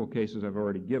very simple cases I've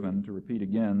already given. To repeat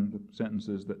again, the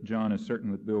sentences that John is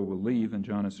certain that Bill will leave and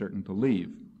John is certain to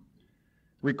leave.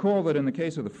 Recall that in the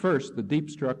case of the first, the deep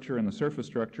structure and the surface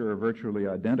structure are virtually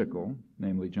identical,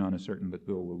 namely John is certain that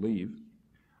Bill will leave.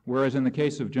 Whereas in the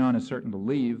case of John is certain to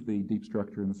leave, the deep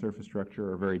structure and the surface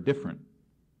structure are very different.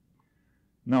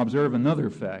 Now observe another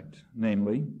fact,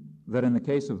 namely that in the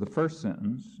case of the first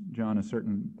sentence, John is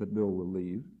certain that Bill will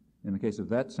leave, in the case of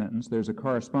that sentence, there's a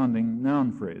corresponding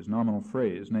noun phrase, nominal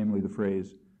phrase, namely the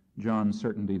phrase, John's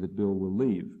certainty that Bill will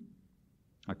leave.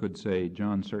 I could say,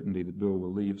 John's certainty that Bill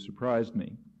will leave surprised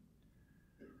me.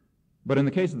 But in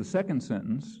the case of the second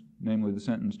sentence, namely the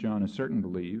sentence, John is certain to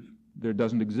leave, there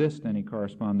doesn't exist any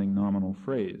corresponding nominal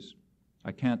phrase.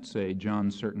 I can't say,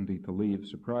 John's certainty to leave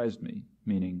surprised me,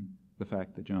 meaning the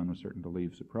fact that John was certain to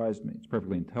leave surprised me. It's a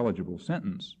perfectly intelligible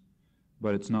sentence,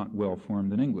 but it's not well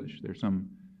formed in English. There's some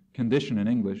condition in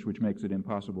English which makes it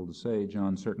impossible to say,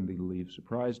 John's certainty to leave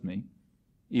surprised me,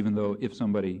 even though if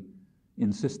somebody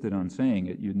insisted on saying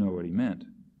it, you'd know what he meant.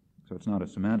 So it's not a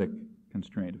semantic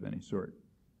constraint of any sort.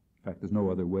 In fact, there's no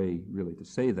other way really to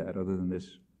say that other than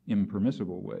this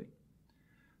impermissible way.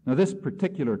 Now, this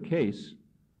particular case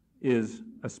is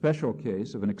a special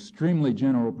case of an extremely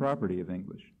general property of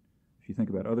English. If you think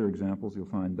about other examples, you'll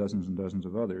find dozens and dozens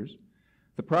of others.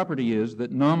 The property is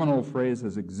that nominal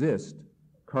phrases exist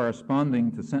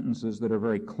corresponding to sentences that are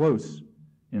very close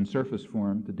in surface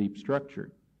form to deep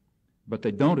structure, but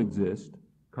they don't exist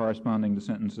corresponding to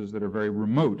sentences that are very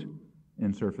remote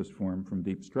in surface form from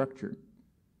deep structure.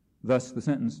 Thus, the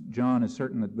sentence, John is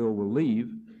certain that Bill will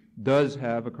leave, does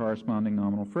have a corresponding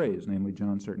nominal phrase, namely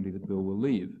John's certainty that Bill will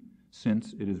leave,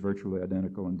 since it is virtually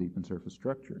identical in deep and surface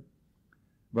structure.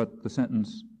 But the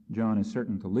sentence, John is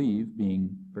certain to leave, being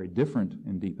very different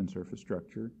in deep and surface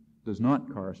structure, does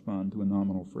not correspond to a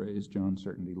nominal phrase, John's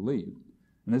certainty to leave.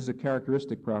 And this is a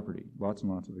characteristic property, lots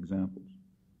and lots of examples.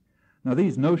 Now,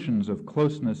 these notions of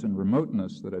closeness and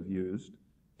remoteness that I've used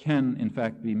can, in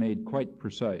fact, be made quite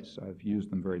precise. I've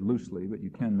used them very loosely, but you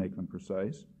can make them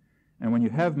precise. And when you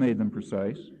have made them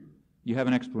precise, you have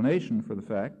an explanation for the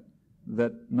fact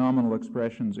that nominal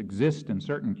expressions exist in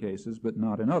certain cases, but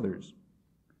not in others.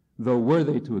 Though were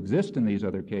they to exist in these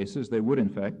other cases, they would, in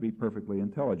fact, be perfectly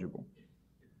intelligible.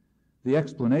 The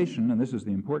explanation, and this is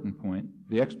the important point,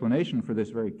 the explanation for this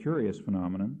very curious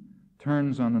phenomenon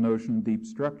turns on the notion deep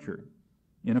structure.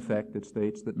 In effect, it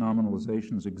states that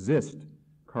nominalizations exist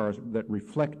that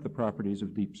reflect the properties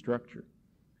of deep structure.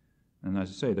 And as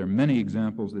I say, there are many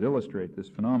examples that illustrate this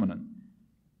phenomenon.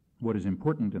 What is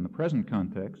important in the present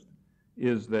context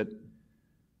is that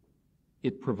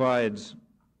it provides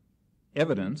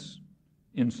evidence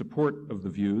in support of the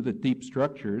view that deep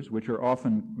structures, which are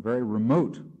often very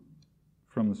remote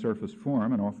from the surface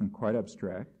form and often quite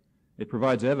abstract, it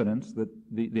provides evidence that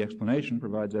the explanation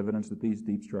provides evidence that these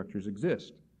deep structures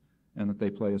exist and that they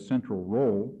play a central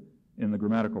role in the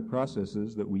grammatical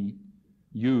processes that we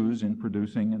use in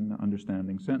producing and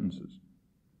understanding sentences.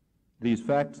 These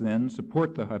facts then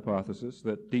support the hypothesis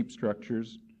that deep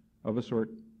structures of a sort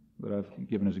that I've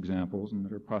given as examples and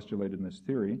that are postulated in this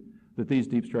theory, that these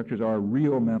deep structures are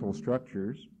real mental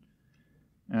structures,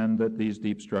 and that these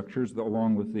deep structures,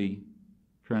 along with the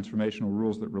transformational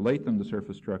rules that relate them to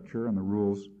surface structure and the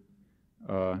rules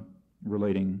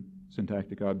relating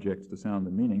syntactic objects to sound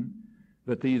and meaning,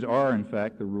 that these are, in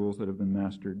fact, the rules that have been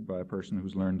mastered by a person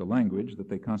who's learned a language, that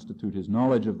they constitute his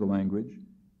knowledge of the language,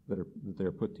 that they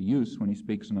are put to use when he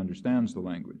speaks and understands the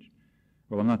language.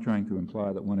 Well, I'm not trying to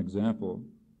imply that one example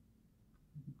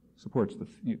supports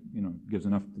gives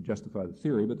enough to justify the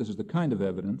theory, but this is the kind of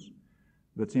evidence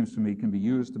that seems to me can be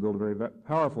used to build a very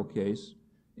powerful case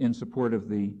in support of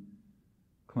the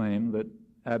claim that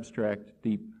abstract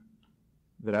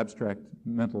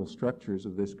mental structures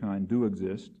of this kind do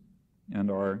exist and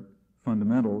are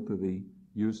fundamental to the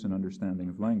use and understanding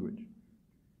of language.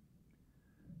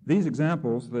 These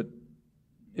examples that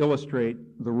illustrate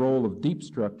the role of deep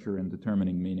structure in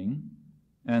determining meaning,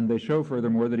 and they show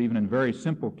furthermore that even in very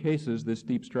simple cases, this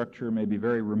deep structure may be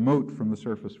very remote from the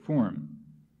surface form.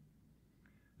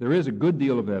 There is a good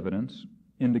deal of evidence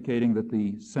indicating that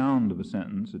the sound of a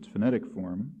sentence, its phonetic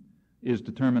form, is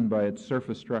determined by its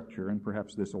surface structure, and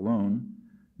perhaps this alone,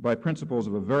 by principles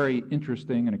of a very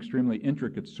interesting and extremely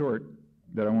intricate sort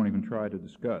that I won't even try to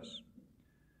discuss.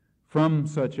 From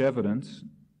such evidence,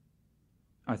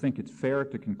 I think it's fair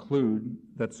to conclude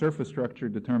that surface structure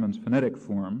determines phonetic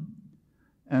form,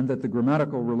 and that the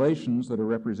grammatical relations that are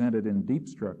represented in deep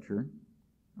structure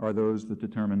are those that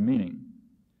determine meaning.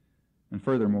 And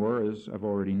furthermore, as I've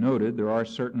already noted, there are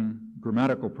certain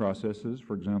grammatical processes,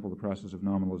 for example, the process of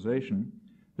nominalization,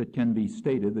 that can be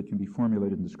stated, that can be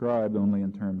formulated and described only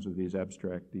in terms of these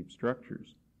abstract deep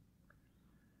structures.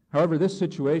 However, this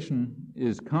situation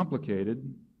is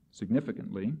complicated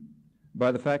significantly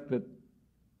by the fact that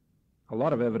a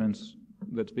lot of evidence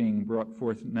that's being brought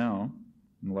forth now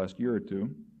in the last year or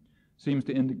two seems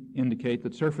to indicate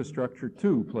that surface structure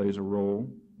too plays a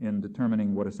role in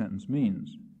determining what a sentence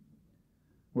means.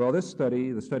 Well, the study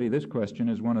of this question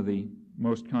is one of the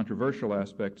most controversial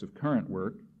aspects of current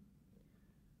work,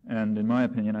 and in my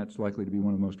opinion, it's likely to be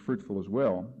one of the most fruitful as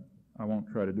well. I won't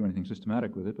try to do anything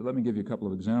systematic with it, but let me give you a couple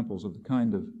of examples of the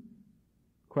kind of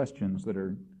questions that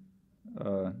are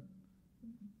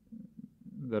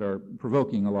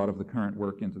provoking a lot of the current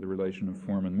work into the relation of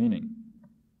form and meaning.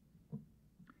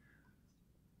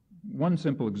 One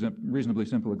reasonably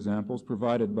simple example is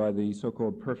provided by the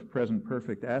so-called present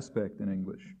perfect aspect in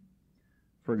English.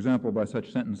 For example, by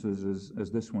such sentences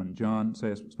as this one,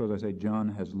 suppose I say, John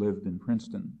has lived in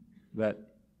Princeton. That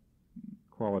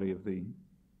quality of the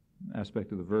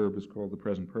aspect of the verb is called the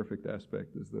present perfect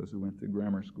aspect, as those who went to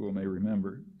grammar school may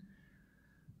remember.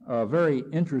 A very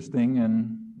interesting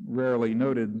and rarely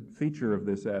noted feature of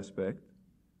this aspect,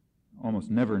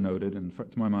 almost never noted, and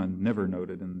to my mind never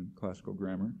noted in classical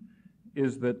grammar,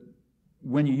 is that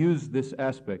when you use this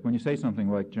aspect, when you say something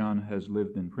like John has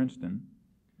lived in Princeton,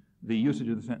 the usage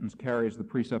of the sentence carries the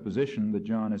presupposition that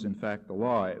John is in fact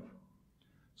alive.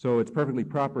 So it's perfectly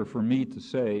proper for me to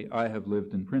say, I have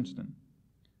lived in Princeton.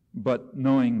 But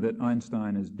knowing that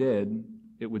Einstein is dead,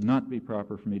 it would not be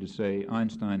proper for me to say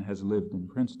Einstein has lived in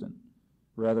Princeton.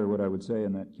 Rather, what I would say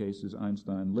in that case is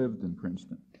Einstein lived in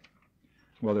Princeton.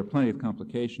 Well, there are plenty of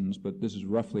complications, but this is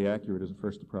roughly accurate as a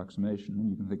first approximation, and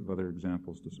you can think of other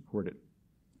examples to support it.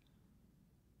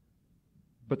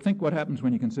 But think what happens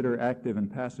when you consider active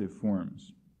and passive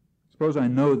forms. Suppose I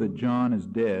know that John is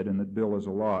dead and that Bill is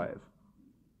alive.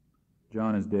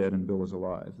 John is dead and Bill is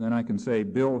alive. Then I can say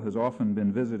Bill has often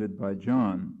been visited by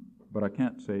John, but I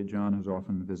can't say John has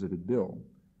often visited Bill.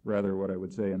 Rather, what I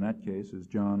would say in that case is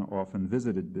John often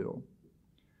visited Bill.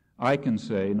 I can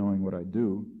say, knowing what I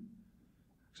do,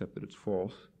 except that it's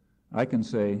false, I can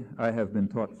say I have been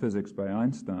taught physics by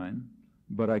Einstein,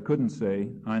 but I couldn't say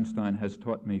Einstein has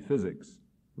taught me physics.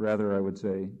 Rather, I would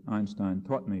say Einstein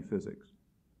taught me physics.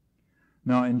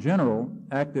 Now, in general,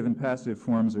 active and passive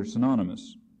forms are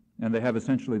synonymous, and they have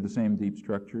essentially the same deep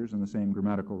structures and the same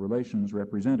grammatical relations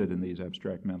represented in these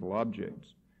abstract mental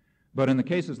objects. But in the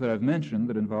cases that I've mentioned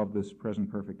that involve this present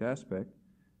perfect aspect,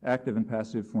 active and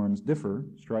passive forms differ,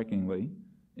 strikingly,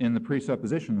 in the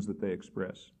presuppositions that they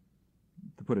express.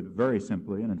 To put it very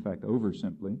simply, and in fact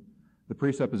oversimply, the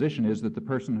presupposition is that the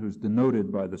person who's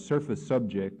denoted by the surface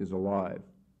subject is alive.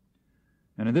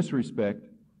 And in this respect,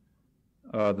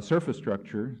 the surface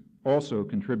structure also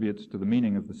contributes to the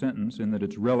meaning of the sentence in that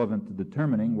it's relevant to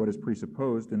determining what is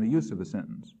presupposed in the use of the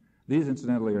sentence. These,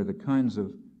 incidentally, are the kinds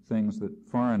of things that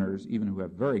foreigners, even who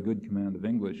have very good command of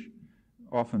English,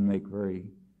 often make very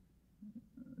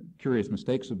curious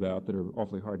mistakes about that are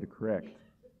awfully hard to correct.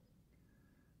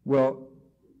 Well,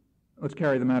 let's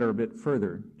carry the matter a bit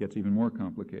further. It gets even more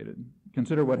complicated.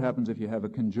 Consider what happens if you have a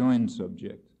conjoined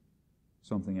subject,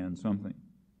 something and something.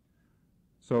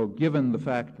 So given the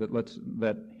fact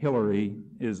that Hillary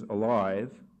is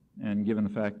alive, and given the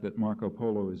fact that Marco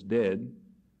Polo is dead,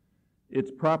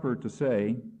 it's proper to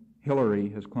say Hillary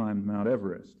has climbed Mount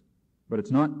Everest. But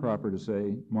it's not proper to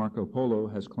say Marco Polo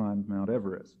has climbed Mount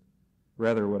Everest.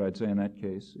 Rather, what I'd say in that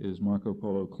case is Marco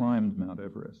Polo climbed Mount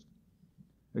Everest.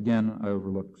 Again, I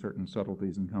overlook certain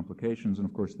subtleties and complications, and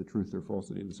of course the truth or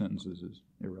falsity of the sentences is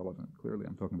irrelevant. Clearly,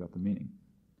 I'm talking about the meaning.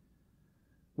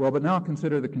 Well, but now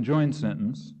consider the conjoined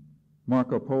sentence.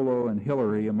 Marco Polo and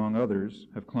Hillary, among others,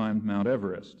 have climbed Mount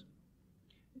Everest.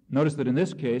 Notice that in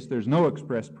this case, there's no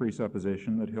express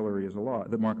presupposition that Hillary is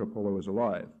alive, that Marco Polo is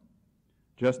alive.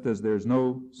 Just as there's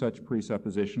no such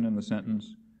presupposition in the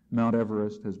sentence, Mount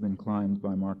Everest has been climbed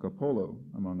by Marco Polo,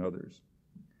 among others.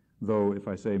 Though if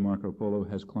I say Marco Polo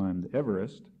has climbed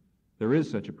Everest, there is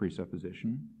such a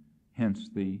presupposition, hence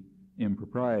the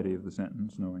impropriety of the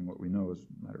sentence, knowing what we know as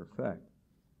a matter of fact.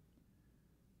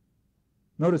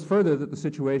 Notice further that the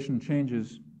situation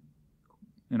changes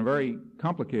in a very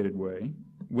complicated way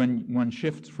when one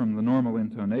shifts from the normal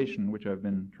intonation, which I've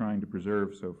been trying to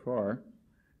preserve so far,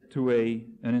 to an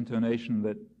intonation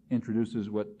that introduces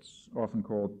what's often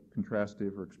called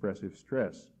contrastive or expressive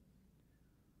stress.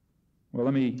 Well,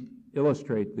 let me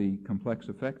illustrate the complex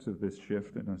effects of this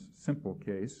shift in a simple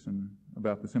case, and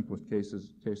about the simplest case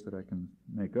that I can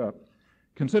make up.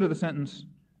 Consider the sentence,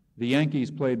 "The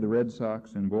Yankees played the Red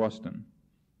Sox in Boston,"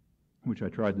 which I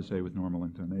tried to say with normal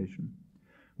intonation.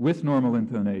 With normal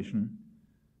intonation,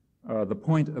 the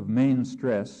point of main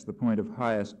stress, the point of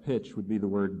highest pitch, would be the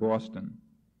word Boston.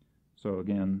 So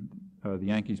again, the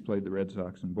Yankees played the Red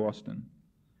Sox in Boston.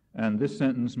 And this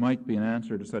sentence might be an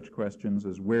answer to such questions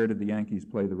as, where did the Yankees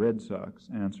play the Red Sox?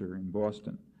 Answer, in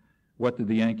Boston. What did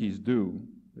the Yankees do?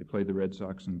 They played the Red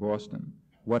Sox in Boston.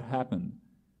 What happened?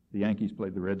 The Yankees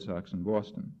played the Red Sox in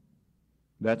Boston.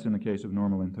 That's in the case of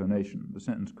normal intonation. The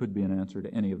sentence could be an answer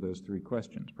to any of those three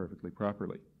questions perfectly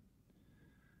properly.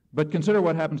 But consider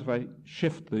what happens if I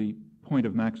shift the point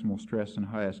of maximal stress and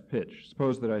highest pitch.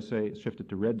 Suppose that I say, shift it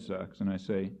to Red Sox, and I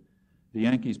say, the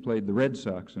Yankees played the Red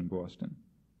Sox in Boston.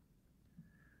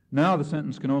 Now the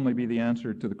sentence can only be the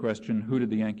answer to the question, who did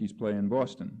the Yankees play in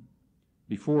Boston?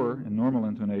 Before, in normal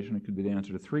intonation, it could be the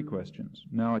answer to three questions.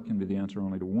 Now it can be the answer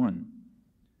only to one.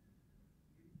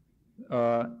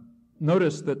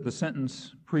 Notice that the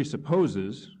sentence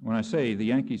presupposes, when I say the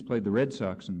Yankees played the Red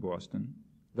Sox in Boston,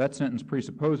 that sentence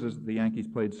presupposes that the Yankees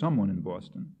played someone in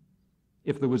Boston.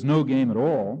 If there was no game at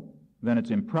all, then it's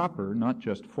improper, not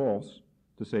just false,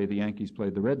 to say the Yankees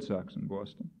played the Red Sox in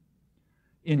Boston.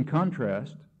 In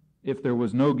contrast, if there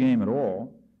was no game at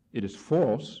all, it is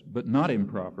false, but not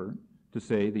improper, to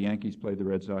say the Yankees played the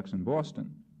Red Sox in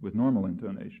Boston, with normal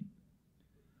intonation.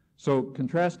 So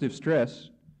contrastive stress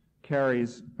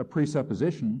carries a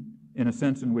presupposition in a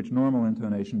sense in which normal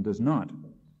intonation does not.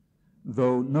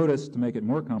 Though notice, to make it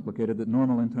more complicated, that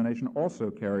normal intonation also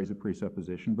carries a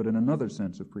presupposition, but in another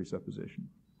sense of presupposition.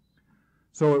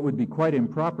 So it would be quite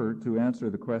improper to answer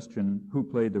the question, who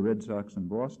played the Red Sox in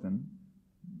Boston,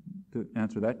 to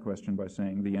answer that question by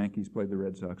saying the Yankees played the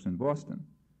Red Sox in Boston.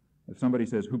 If somebody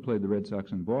says, who played the Red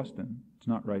Sox in Boston, it's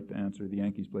not right to answer the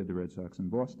Yankees played the Red Sox in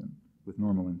Boston with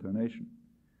normal intonation.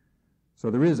 So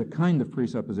there is a kind of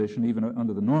presupposition even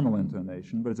under the normal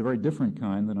intonation, but it's a very different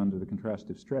kind than under the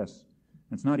contrastive stress.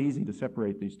 And it's not easy to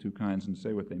separate these two kinds and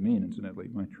say what they mean, incidentally.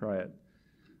 You might try it.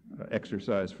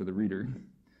 Exercise for the reader.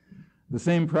 The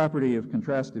same property of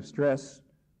contrastive stress,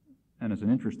 and it's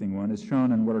an interesting one, is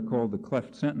shown in what are called the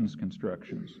cleft sentence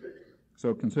constructions.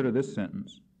 So consider this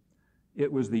sentence.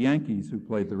 It was the Yankees who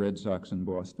played the Red Sox in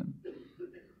Boston.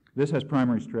 This has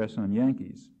primary stress on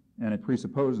Yankees, and it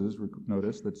presupposes,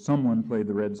 notice, that someone played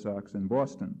the Red Sox in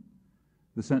Boston.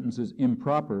 The sentence is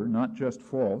improper, not just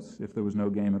false, if there was no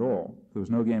game at all. If there was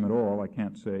no game at all, I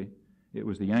can't say it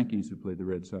was the Yankees who played the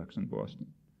Red Sox in Boston.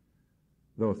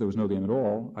 Though if there was no game at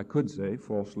all, I could say,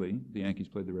 falsely, the Yankees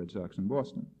played the Red Sox in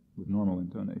Boston, with normal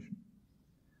intonation.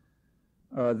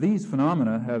 These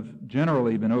phenomena have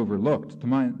generally been overlooked. To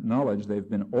my knowledge, they've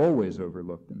been always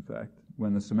overlooked, in fact,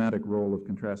 when the semantic role of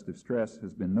contrastive stress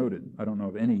has been noted. I don't know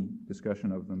of any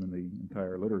discussion of them in the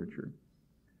entire literature.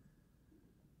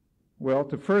 Well,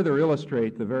 to further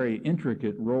illustrate the very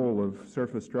intricate role of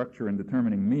surface structure in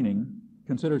determining meaning,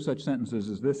 consider such sentences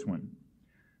as this one.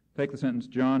 Take the sentence,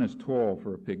 John is tall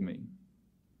for a pygmy.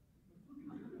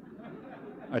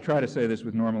 I try to say this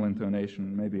with normal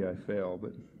intonation. Maybe I fail,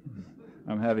 but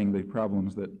I'm having the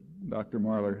problems that Dr.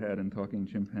 Marler had in talking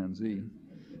chimpanzee.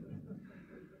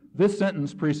 This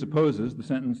sentence presupposes, the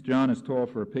sentence, John is tall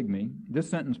for a pygmy, this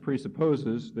sentence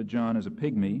presupposes that John is a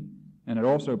pygmy, and it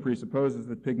also presupposes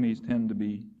that pygmies tend to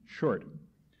be short.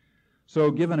 So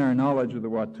given our knowledge of the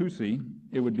Watusi,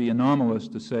 it would be anomalous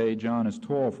to say John is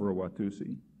tall for a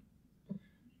Watusi,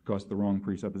 because the wrong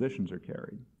presuppositions are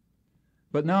carried.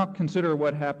 But now consider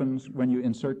what happens when you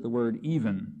insert the word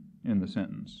even in the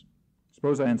sentence.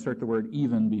 Suppose I insert the word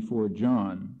even before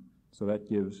John, so that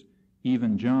gives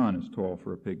even John is tall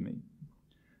for a pygmy.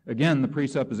 Again, the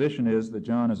presupposition is that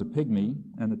John is a pygmy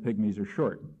and that pygmies are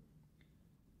short.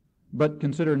 But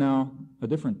consider now a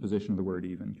different position of the word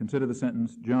even. Consider the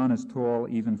sentence, John is tall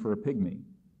even for a pygmy.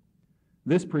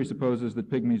 This presupposes that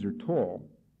pygmies are tall,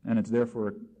 and it's therefore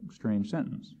a strange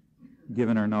sentence,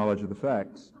 given our knowledge of the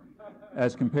facts,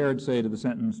 as compared, say, to the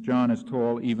sentence, John is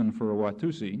tall even for a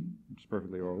Watusi, which is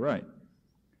perfectly all right.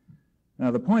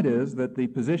 Now, the point is that the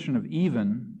position of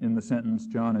even in the sentence,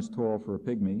 John is tall for a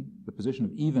pygmy, the position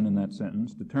of even in that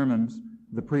sentence determines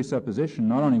the presupposition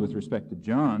not only with respect to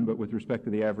John, but with respect to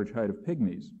the average height of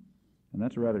pygmies. And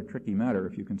that's a rather tricky matter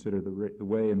if you consider the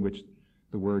way in which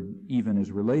the word even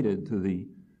is related to the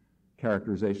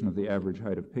characterization of the average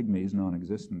height of pygmies,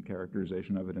 non-existent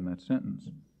characterization of it in that sentence.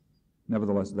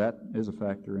 Nevertheless, that is a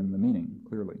factor in the meaning,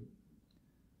 clearly.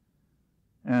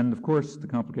 And of course, to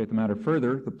complicate the matter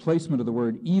further, the placement of the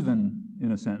word even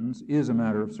in a sentence is a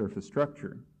matter of surface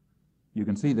structure. You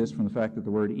can see this from the fact that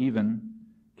the word even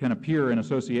can appear in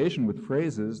association with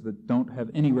phrases that don't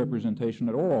have any representation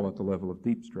at all at the level of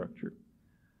deep structure.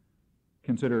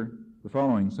 Consider the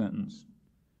following sentence.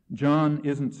 John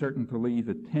isn't certain to leave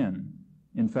at 10.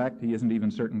 In fact, he isn't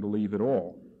even certain to leave at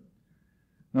all.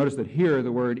 Notice that here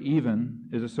the word even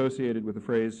is associated with the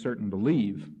phrase certain to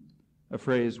leave, a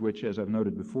phrase which, as I've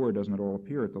noted before, doesn't at all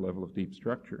appear at the level of deep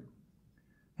structure.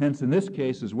 Hence, in this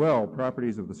case as well,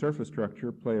 properties of the surface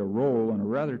structure play a role, and a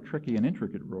rather tricky and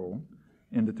intricate role,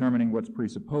 in determining what's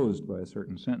presupposed by a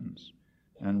certain sentence.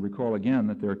 And recall again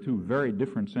that there are two very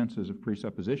different senses of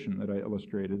presupposition that I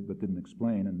illustrated but didn't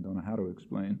explain and don't know how to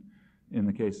explain in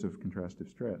the case of contrastive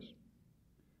stress.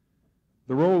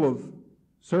 The role of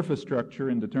surface structure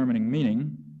in determining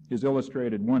meaning is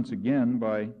illustrated once again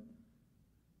by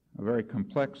a very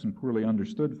complex and poorly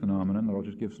understood phenomenon that I'll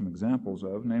just give some examples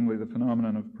of, namely the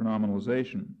phenomenon of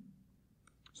pronominalization.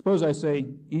 Suppose I say,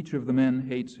 each of the men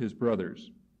hates his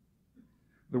brothers.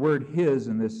 The word his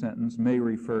in this sentence may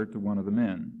refer to one of the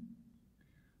men.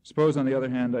 Suppose, on the other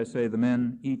hand, I say the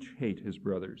men each hate his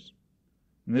brothers.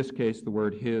 In this case, the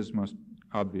word his must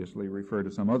obviously refer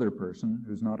to some other person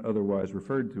who's not otherwise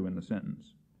referred to in the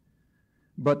sentence.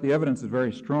 But the evidence is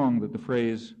very strong that the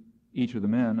phrase each of the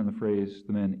men and the phrase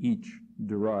the men each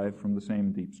derive from the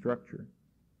same deep structure.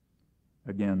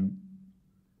 Again,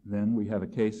 then we have a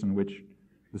case in which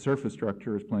the surface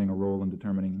structure is playing a role in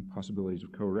determining possibilities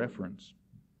of co-reference.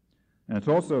 And it's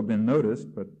also been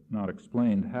noticed, but not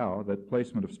explained how, that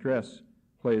placement of stress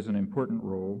plays an important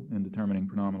role in determining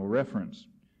pronominal reference.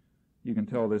 You can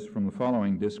tell this from the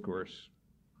following discourse.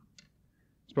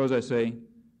 Suppose I say,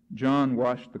 John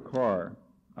washed the car.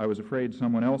 I was afraid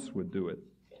someone else would do it.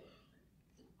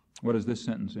 What does this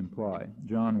sentence imply?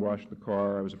 John washed the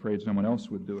car. I was afraid someone else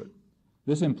would do it.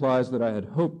 This implies that I had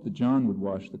hoped that John would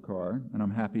wash the car, and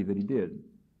I'm happy that he did.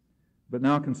 But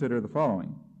now consider the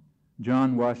following.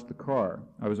 John washed the car.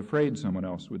 I was afraid someone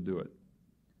else would do it.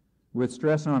 With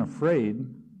stress on afraid,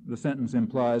 the sentence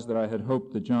implies that I had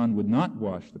hoped that John would not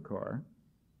wash the car,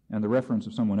 and the reference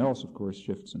of someone else, of course,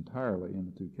 shifts entirely in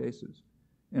the two cases,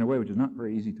 in a way which is not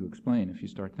very easy to explain if you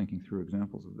start thinking through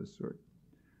examples of this sort.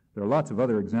 There are lots of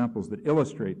other examples that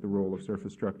illustrate the role of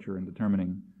surface structure in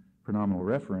determining pronominal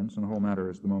reference, and the whole matter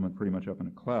is at the moment pretty much up in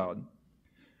a cloud.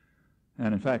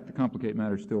 And in fact, to complicate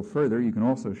matters still further, you can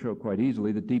also show quite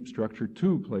easily that deep structure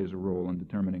too plays a role in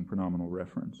determining pronominal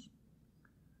reference.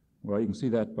 Well, you can see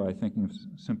that by thinking of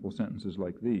simple sentences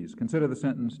like these. Consider the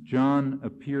sentence, John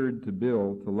appeared to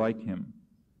Bill to like him.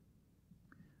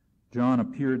 John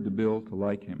appeared to Bill to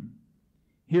like him.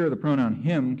 Here, the pronoun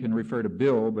him can refer to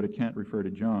Bill, but it can't refer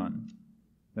to John.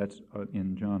 That's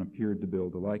in John appeared to Bill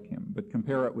to like him. But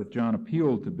compare it with John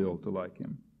appealed to Bill to like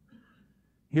him.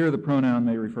 Here, the pronoun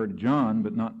may refer to John,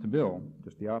 but not to Bill,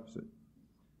 just the opposite.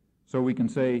 So we can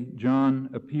say John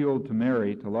appealed to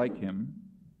Mary to like him,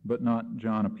 but not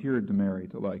John appeared to Mary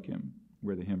to like him,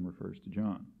 where the him refers to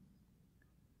John.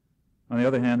 On the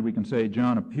other hand, we can say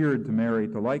John appeared to Mary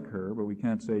to like her, but we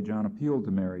can't say John appealed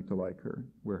to Mary to like her,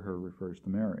 where her refers to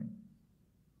Mary.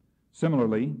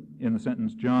 Similarly, in the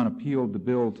sentence, John appealed to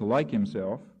Bill to like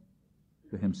himself,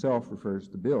 the himself refers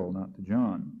to Bill, not to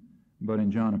John. But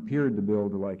in John appeared to Bill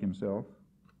to like himself,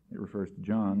 it refers to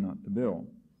John, not to Bill.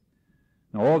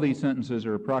 Now, all these sentences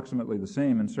are approximately the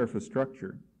same in surface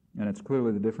structure, and it's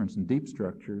clearly the difference in deep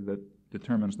structure that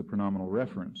determines the pronominal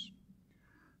reference.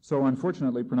 So,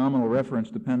 unfortunately, pronominal reference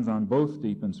depends on both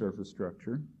deep and surface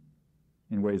structure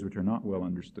in ways which are not well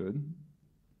understood.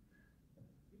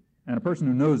 And a person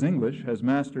who knows English has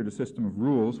mastered a system of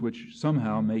rules which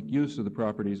somehow make use of the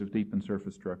properties of deep and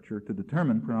surface structure to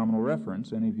determine pronominal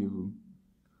reference. Any of you who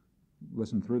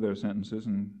listened through those sentences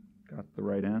and got the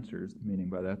right answers, meaning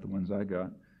by that the ones I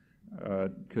got,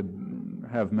 could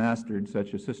have mastered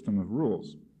such a system of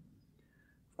rules.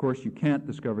 Of course, you can't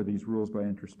discover these rules by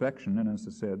introspection, and as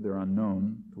I said, they're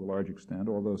unknown to a large extent,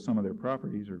 although some of their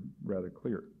properties are rather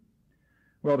clear.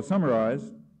 Well, to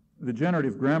summarize, the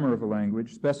generative grammar of a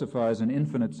language specifies an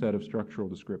infinite set of structural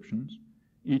descriptions,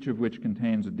 each of which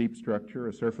contains a deep structure,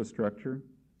 a surface structure,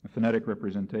 a phonetic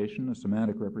representation, a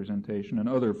semantic representation, and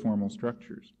other formal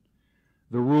structures.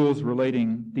 The rules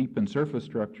relating deep and surface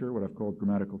structure, what I've called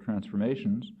grammatical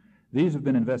transformations, these have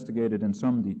been investigated in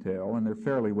some detail, and they're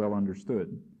fairly well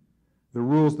understood. The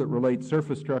rules that relate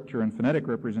surface structure and phonetic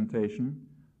representation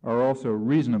are also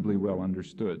reasonably well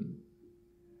understood.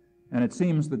 And it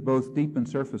seems that both deep and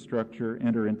surface structure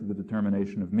enter into the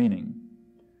determination of meaning.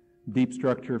 Deep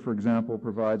structure, for example,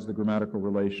 provides the grammatical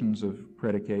relations of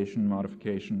predication,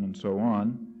 modification, and so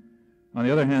on. On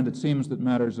the other hand, it seems that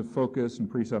matters of focus and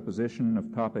presupposition,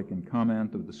 of topic and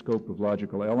comment, of the scope of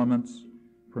logical elements,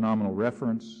 pronominal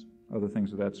reference, other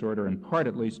things of that sort, are in part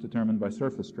at least determined by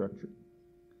surface structure.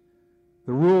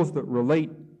 The rules that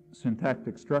relate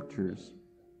syntactic structures,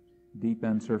 deep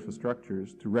and surface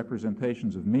structures, to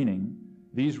representations of meaning,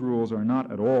 these rules are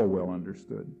not at all well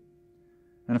understood.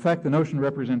 And in fact, the notion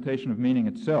representation of meaning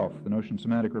itself, the notion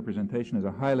semantic representation, is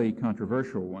a highly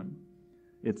controversial one.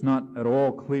 It's not at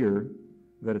all clear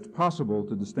that it's possible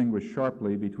to distinguish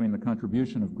sharply between the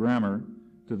contribution of grammar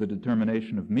to the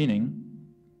determination of meaning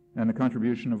and the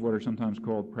contribution of what are sometimes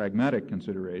called pragmatic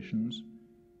considerations,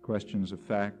 questions of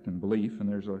fact and belief, and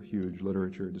there's a huge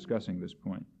literature discussing this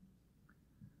point.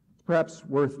 It's perhaps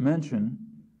worth mention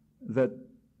that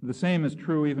the same is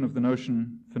true even of the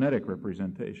notion phonetic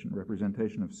representation,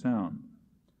 representation of sound.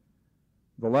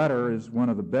 The latter is one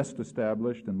of the best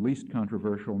established and least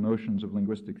controversial notions of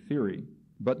linguistic theory,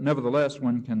 but nevertheless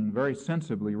one can very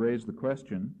sensibly raise the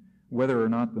question whether or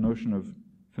not the notion of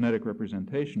phonetic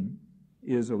representation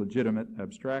is a legitimate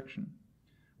abstraction.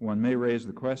 One may raise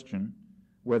the question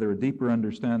whether a deeper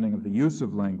understanding of the use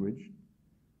of language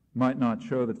might not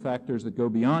show that factors that go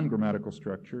beyond grammatical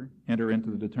structure enter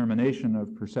into the determination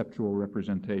of perceptual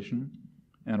representation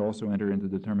and also enter into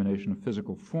determination of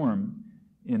physical form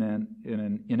in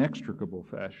an inextricable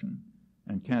fashion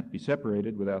and can't be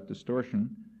separated without distortion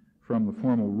from the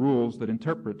formal rules that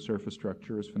interpret surface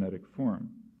structure as phonetic form.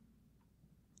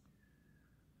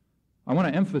 I want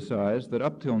to emphasize that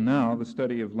up till now, the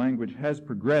study of language has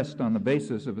progressed on the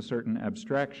basis of a certain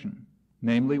abstraction.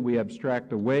 Namely, we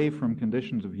abstract away from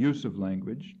conditions of use of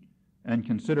language and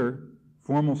consider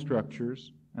formal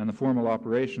structures and the formal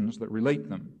operations that relate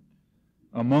them.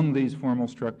 Among these formal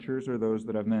structures are those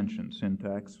that I've mentioned: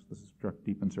 syntax, the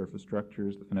deep and surface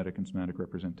structures, the phonetic and semantic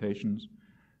representations,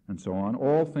 and so on,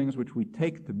 all things which we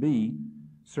take to be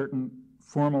certain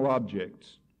formal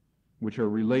objects which are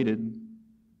related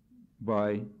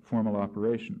by formal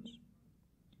operations.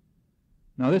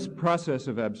 Now, this process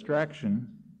of abstraction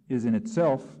is in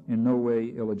itself in no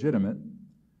way illegitimate,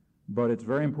 but it's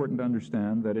very important to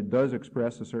understand that it does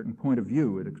express a certain point of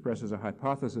view. It expresses a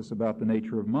hypothesis about the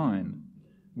nature of mind,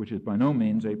 which is by no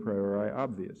means a priori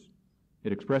obvious.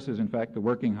 It expresses, in fact, the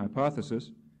working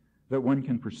hypothesis that one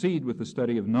can proceed with the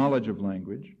study of knowledge of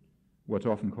language, what's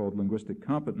often called linguistic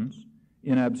competence,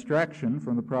 in abstraction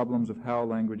from the problems of how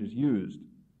language is used.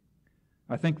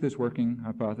 I think this working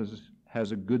hypothesis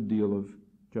has a good deal of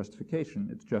justification.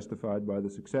 It's justified by the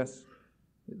success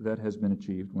that has been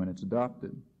achieved when it's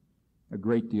adopted. A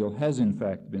great deal has, in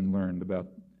fact, been learned about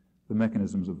the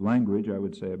mechanisms of language, I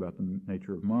would say about the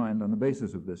nature of mind, on the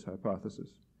basis of this hypothesis.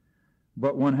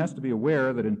 But one has to be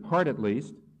aware that, in part at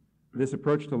least, this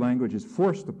approach to language is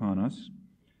forced upon us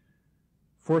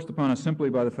simply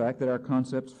by the fact that our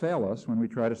concepts fail us when we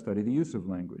try to study the use of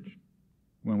language.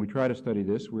 When we try to study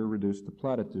this, we're reduced to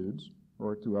platitudes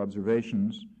or to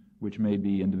observations which may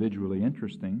be individually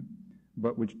interesting,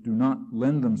 but which do not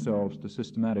lend themselves to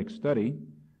systematic study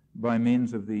by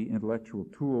means of the intellectual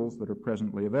tools that are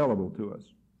presently available to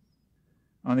us.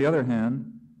 On the other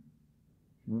hand,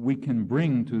 we can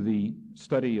bring to the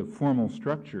study of formal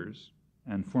structures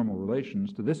and formal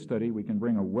relations, to this study we can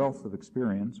bring a wealth of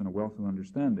experience and a wealth of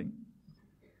understanding.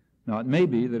 Now, it may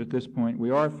be that at this point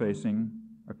we are facing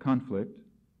a conflict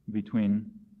between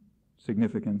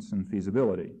significance and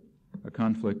feasibility, a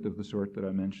conflict of the sort that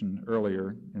I mentioned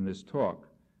earlier in this talk.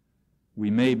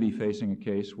 We may be facing a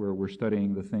case where we're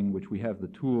studying the thing which we have the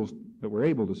tools that we're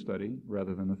able to study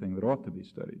rather than the thing that ought to be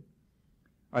studied.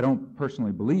 I don't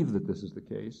personally believe that this is the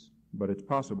case, but it's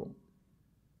possible.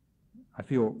 I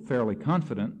feel fairly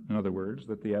confident, in other words,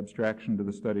 that the abstraction to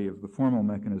the study of the formal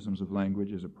mechanisms of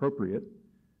language is appropriate.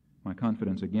 My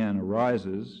confidence, again,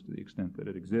 arises, to the extent that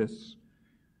it exists,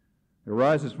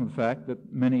 arises from the fact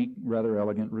that many rather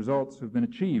elegant results have been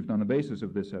achieved on the basis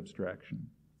of this abstraction.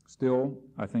 Still,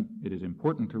 I think it is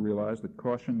important to realize that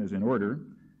caution is in order,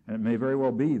 and it may very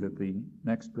well be that the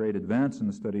next great advance in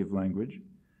the study of language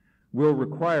will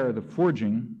require the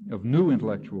forging of new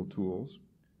intellectual tools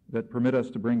that permit us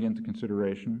to bring into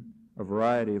consideration a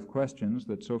variety of questions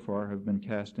that so far have been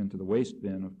cast into the waste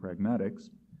bin of pragmatics,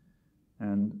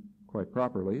 and quite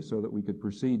properly, so that we could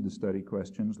proceed to study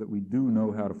questions that we do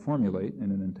know how to formulate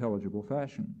in an intelligible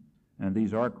fashion. And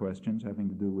these are questions having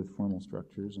to do with formal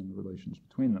structures and the relations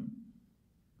between them.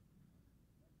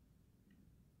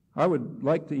 I would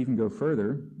like to even go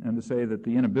further and to say that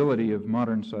the inability of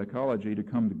modern psychology to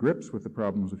come to grips with the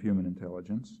problems of human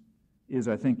intelligence is,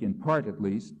 I think, in part at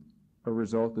least, a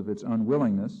result of its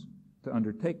unwillingness to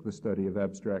undertake the study of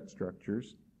abstract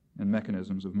structures and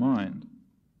mechanisms of mind.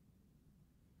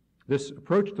 This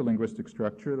approach to linguistic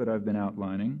structure that I've been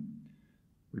outlining,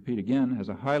 repeat again, has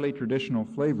a highly traditional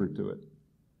flavor to it.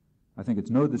 I think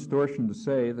it's no distortion to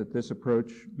say that this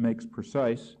approach makes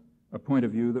precise a point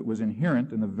of view that was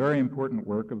inherent in the very important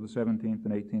work of the 17th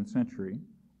and 18th century,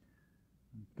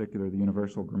 in particular the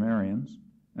universal grammarians,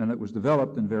 and that was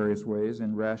developed in various ways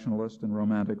in rationalist and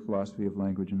romantic philosophy of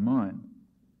language and mind.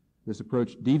 This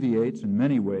approach deviates in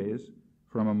many ways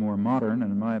from a more modern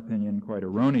and, in my opinion, quite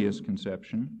erroneous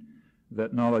conception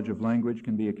that knowledge of language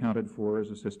can be accounted for as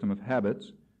a system of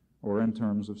habits or in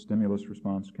terms of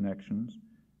stimulus-response connections,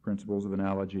 principles of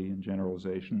analogy and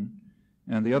generalization,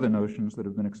 and the other notions that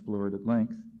have been explored at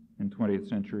length in 20th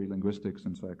century linguistics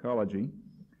and psychology,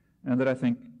 and that I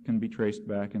think can be traced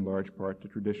back in large part to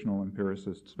traditional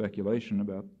empiricist speculation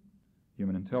about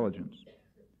human intelligence.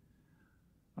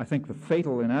 I think the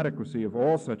fatal inadequacy of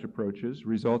all such approaches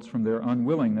results from their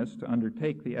unwillingness to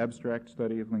undertake the abstract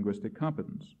study of linguistic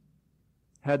competence.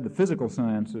 Had the physical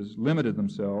sciences limited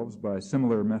themselves by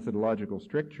similar methodological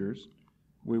strictures,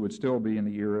 we would still be in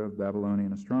the era of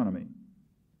Babylonian astronomy.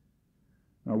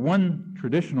 Now, one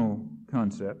traditional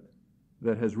concept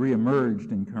that has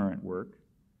reemerged in current work,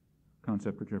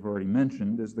 concept which I've already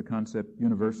mentioned, is the concept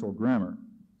universal grammar.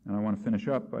 And I want to finish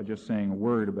up by just saying a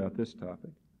word about this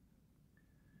topic.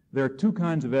 There are two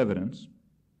kinds of evidence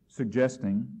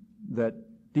suggesting that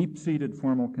deep-seated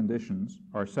formal conditions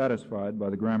are satisfied by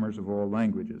the grammars of all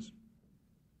languages.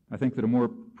 I think that a more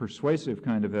persuasive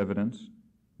kind of evidence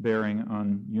bearing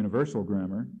on universal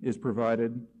grammar is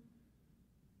provided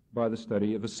by the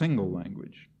study of a single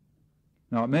language.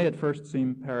 Now, it may at first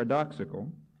seem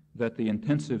paradoxical that the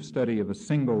intensive study of a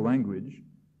single language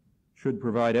should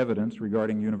provide evidence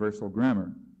regarding universal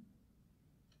grammar.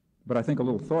 But I think a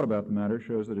little thought about the matter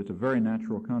shows that it's a very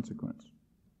natural consequence.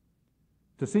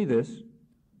 To see this,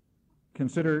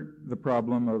 consider the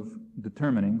problem of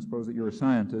determining, suppose that you're a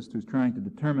scientist who's trying to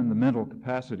determine the mental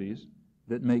capacities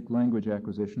that make language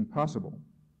acquisition possible.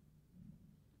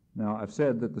 Now, I've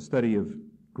said that the study of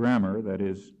grammar, that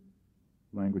is,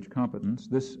 language competence,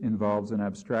 this involves an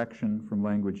abstraction from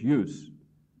language use.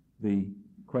 The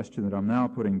question that I'm now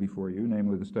putting before you,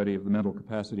 namely the study of the mental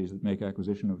capacities that make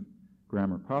acquisition of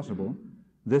grammar possible,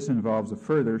 this involves a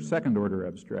further second-order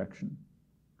abstraction.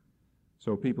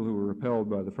 So people who were repelled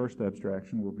by the first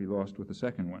abstraction will be lost with the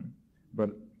second one.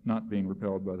 But not being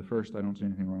repelled by the first, I don't see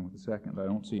anything wrong with the second. I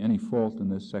don't see any fault in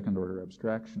this second-order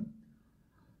abstraction.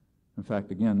 In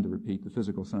fact, again, to repeat, the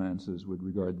physical sciences would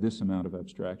regard this amount of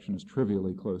abstraction as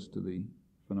trivially close to the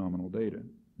phenomenal data.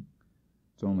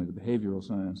 It's only the behavioral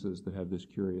sciences that have this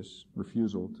curious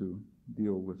refusal to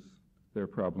deal with their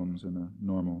problems in a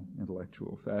normal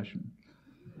intellectual fashion.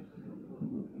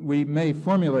 We may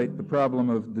formulate the problem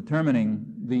of determining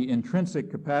the intrinsic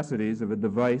capacities of a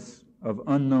device of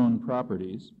unknown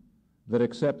properties that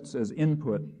accepts as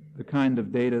input the kind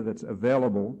of data that's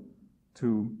available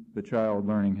to the child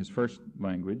learning his first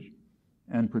language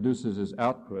and produces as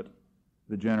output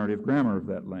the generative grammar of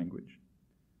that language.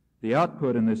 The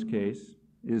output in this case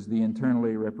is the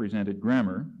internally represented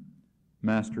grammar,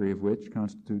 mastery of which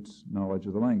constitutes knowledge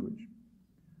of the language.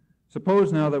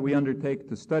 Suppose now that we undertake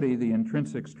to study the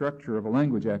intrinsic structure of a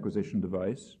language acquisition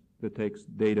device that takes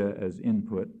data as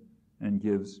input and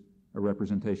gives a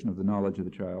representation of the knowledge of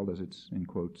the child as its, in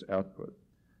quotes, output.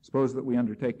 Suppose that we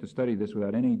undertake to study this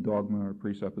without any dogma or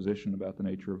presupposition about the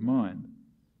nature of mind.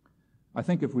 I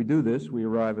think if we do this, we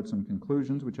arrive at some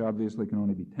conclusions which obviously can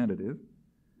only be tentative,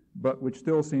 but which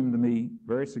still seem to me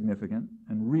very significant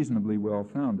and reasonably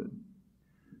well-founded.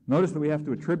 Notice that we have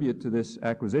to attribute to this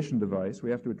acquisition device,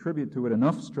 we have to attribute to it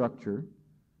enough structure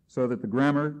so that the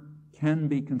grammar can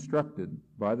be constructed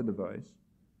by the device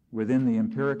within the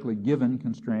empirically given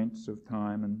constraints of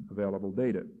time and available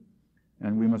data.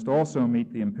 And we must also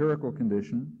meet the empirical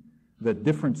condition that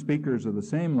different speakers of the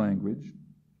same language,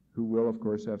 who will, of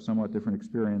course, have somewhat different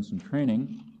experience and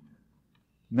training,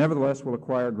 nevertheless will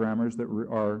acquire grammars that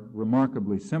are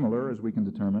remarkably similar, as we can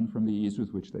determine from the ease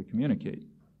with which they communicate,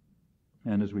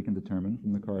 and as we can determine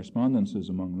from the correspondences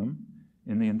among them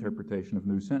in the interpretation of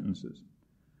new sentences.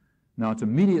 Now, it's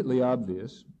immediately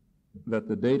obvious that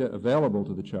the data available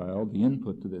to the child, the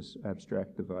input to this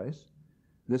abstract device,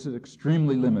 this is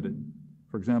extremely limited.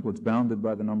 For example, it's bounded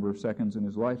by the number of seconds in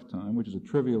his lifetime, which is a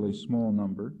trivially small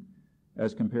number,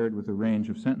 as compared with the range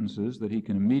of sentences that he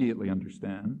can immediately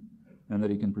understand and that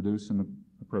he can produce in an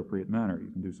appropriate manner.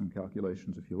 You can do some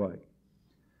calculations if you like.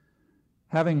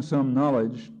 Having some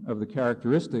knowledge of the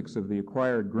characteristics of the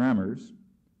acquired grammars,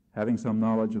 having some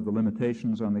knowledge of the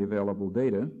limitations on the available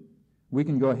data, we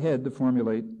can go ahead to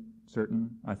formulate certain,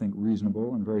 I think,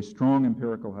 reasonable and very strong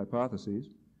empirical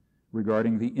hypotheses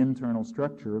regarding the internal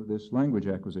structure of this language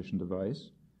acquisition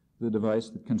device, the device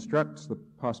that constructs the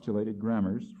postulated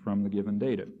grammars from the given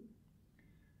data.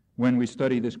 When we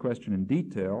study this question in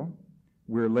detail,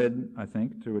 we're led, I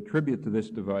think, to attribute to this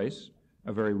device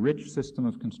a very rich system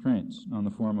of constraints on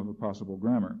the form of a possible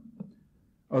grammar.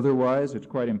 Otherwise, it's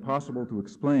quite impossible to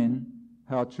explain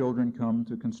how children come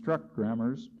to construct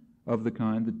grammars of the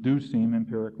kind that do seem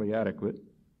empirically adequate,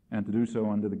 and to do so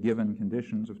under the given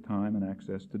conditions of time and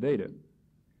access to data.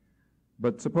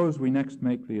 But suppose we next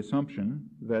make the assumption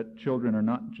that children are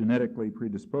not genetically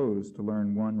predisposed to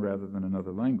learn one rather than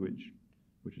another language,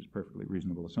 which is a perfectly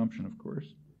reasonable assumption, of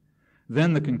course.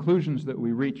 Then the conclusions that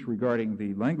we reach regarding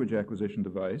the language acquisition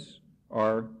device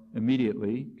are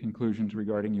immediately conclusions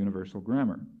regarding universal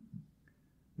grammar.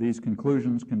 These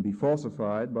conclusions can be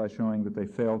falsified by showing that they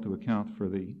fail to account for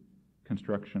the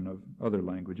construction of other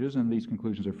languages, and these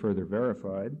conclusions are further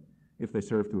verified if they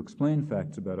serve to explain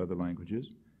facts about other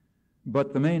languages.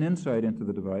 But the main insight into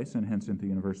the device, and hence into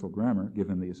universal grammar,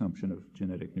 given the assumption of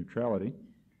genetic neutrality,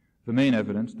 the main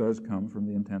evidence does come from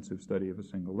the intensive study of a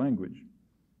single language.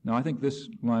 Now, I think this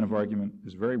line of argument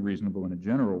is very reasonable in a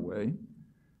general way,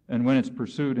 and when it's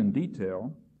pursued in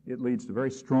detail, it leads to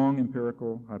very strong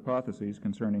empirical hypotheses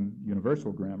concerning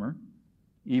universal grammar,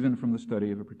 even from the study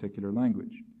of a particular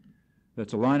language.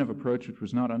 That's a line of approach which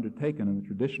was not undertaken in the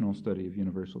traditional study of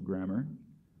universal grammar,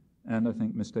 and I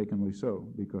think mistakenly so,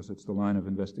 because it's the line of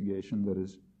investigation that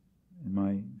is, in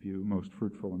my view, most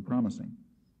fruitful and promising.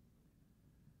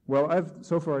 Well,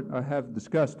 so far I have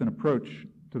discussed an approach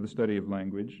to the study of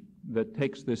language that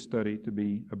takes this study to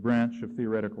be a branch of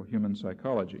theoretical human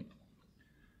psychology.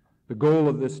 The goal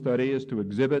of this study is to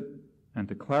exhibit and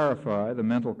to clarify the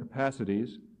mental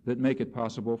capacities that make it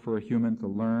possible for a human to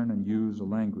learn and use a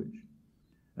language.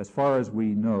 As far as we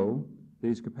know,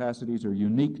 these capacities are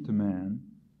unique to man.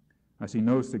 I see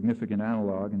no significant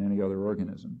analog in any other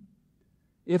organism.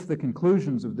 If the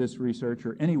conclusions of this research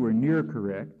are anywhere near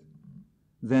correct,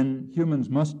 then humans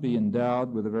must be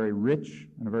endowed with a very rich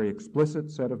and a very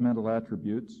explicit set of mental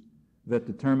attributes that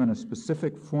determine a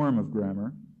specific form of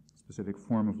grammar, a specific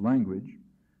form of language,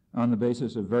 on the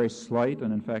basis of very slight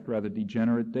and in fact rather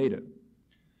degenerate data.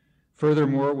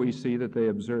 Furthermore, we see that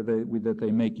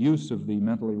they make use of the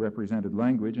mentally represented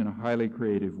language in a highly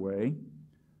creative way,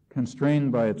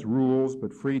 constrained by its rules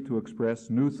but free to express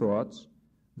new thoughts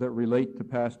that relate to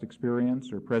past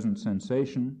experience or present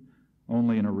sensation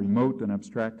only in a remote and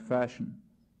abstract fashion.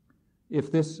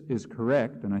 If this is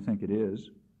correct, and I think it is,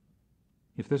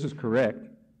 if this is correct,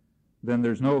 then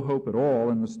there's no hope at all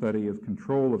in the study of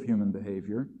control of human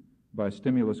behavior by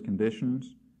stimulus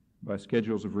conditions, by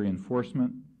schedules of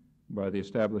reinforcement, by the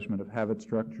establishment of habit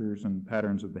structures and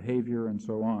patterns of behavior, and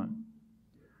so on.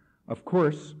 Of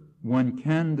course, one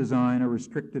can design a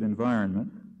restricted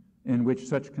environment in which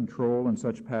such control and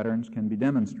such patterns can be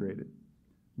demonstrated.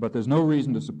 But there's no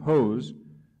reason to suppose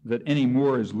that any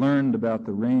more is learned about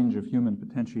the range of human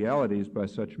potentialities by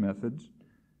such methods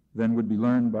than would be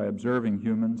learned by observing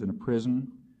humans in a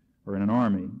prison or in an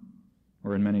army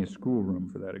or in many a schoolroom,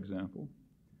 for that example.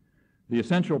 The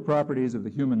essential properties of the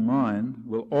human mind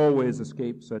will always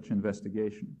escape such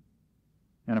investigation.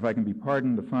 And if I can be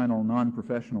pardoned a final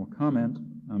non-professional comment,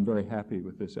 I'm very happy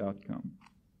with this outcome.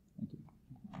 Thank you.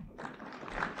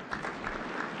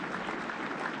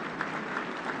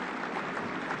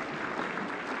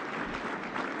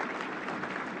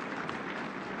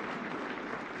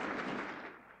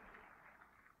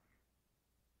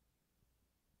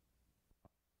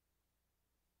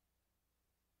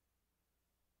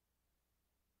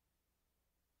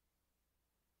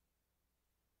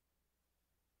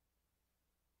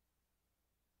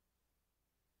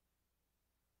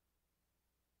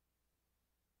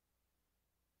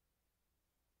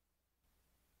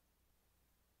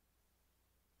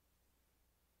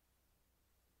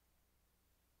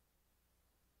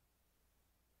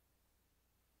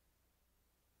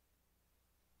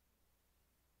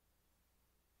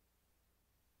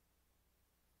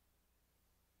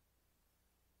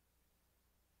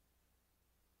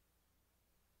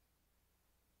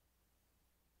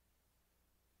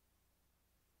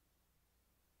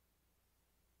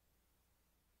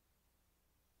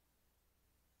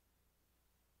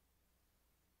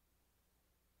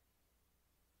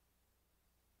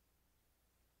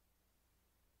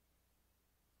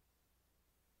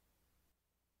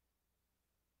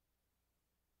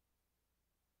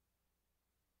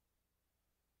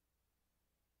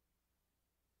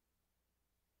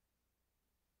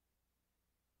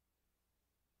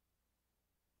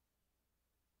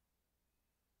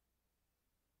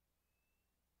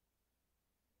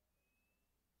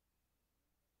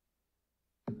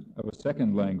 Of a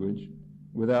second language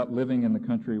without living in the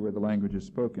country where the language is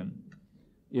spoken?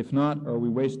 If not, are we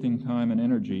wasting time and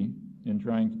energy in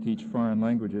trying to teach foreign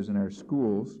languages in our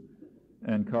schools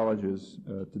and colleges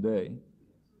today?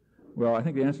 Well, I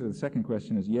think the answer to the second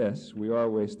question is yes. We are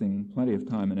wasting plenty of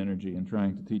time and energy in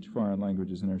trying to teach foreign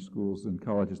languages in our schools and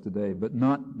colleges today, but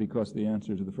not because the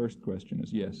answer to the first question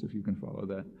is yes, if you can follow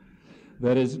that.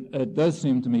 That is, it does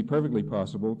seem to me perfectly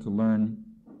possible to learn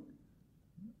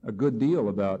a good deal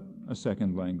about a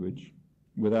second language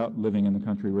without living in the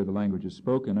country where the language is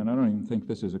spoken, and I don't even think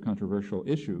this is a controversial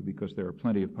issue because there are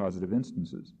plenty of positive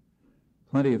instances.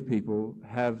 Plenty of people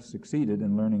have succeeded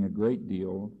in learning a great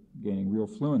deal, gaining real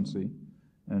fluency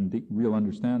and real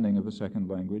understanding of a second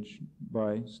language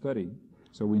by study.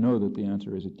 So we know that the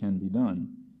answer is it can be done.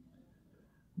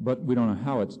 But we don't know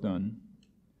how it's done.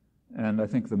 And I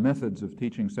think the methods of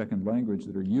teaching second language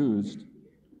that are used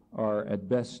are at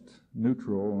best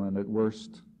neutral and at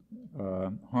worst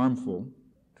harmful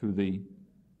to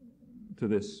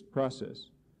this process.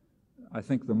 I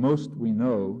think the most we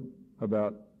know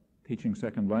about teaching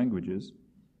second languages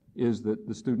is that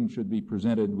the student should be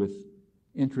presented with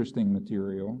interesting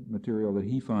material that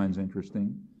he finds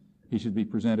interesting. He should be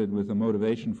presented with a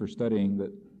motivation for studying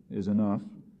that is enough,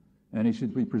 and he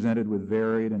should be presented with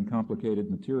varied and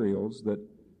complicated materials that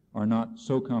are not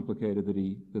so complicated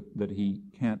that he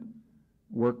can't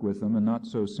work with them, and not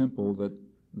so simple that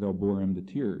they'll bore him to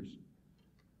tears.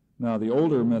 Now, the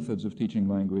older methods of teaching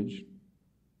language,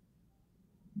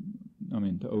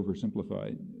 to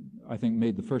oversimplify, I think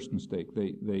made the first mistake.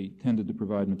 They tended to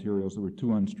provide materials that were too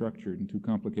unstructured and too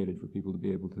complicated for people to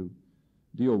be able to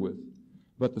deal with.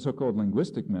 But the so-called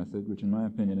linguistic method, which in my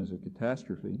opinion is a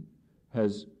catastrophe,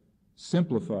 has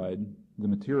simplified the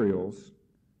materials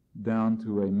down to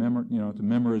to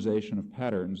memorization of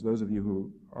patterns. Those of you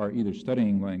who are either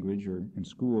studying language or in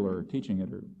school or teaching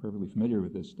it are perfectly familiar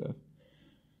with this stuff.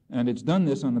 And it's done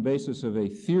this on the basis of a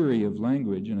theory of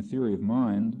language and a theory of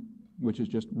mind, which is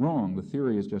just wrong. The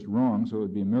theory is just wrong, so it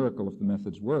would be a miracle if the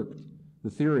methods worked. The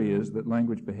theory is that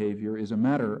language behavior is a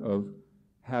matter of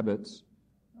habits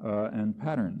and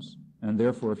patterns. And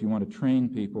therefore, if you want to train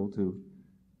people to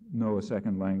know a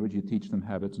second language, you teach them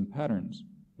habits and patterns.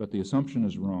 But the assumption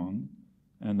is wrong,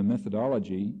 and the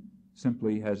methodology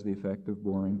simply has the effect of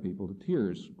boring people to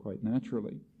tears, quite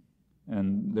naturally.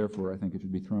 And therefore, I think it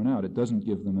should be thrown out. It doesn't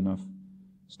give them enough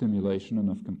stimulation,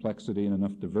 enough complexity, and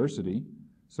enough diversity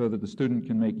so that the student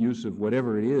can make use of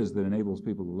whatever it is that enables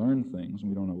people to learn things, and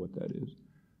we don't know what that is,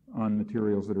 on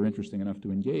materials that are interesting enough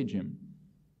to engage him.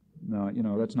 Now,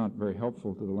 that's not very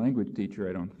helpful to the language teacher,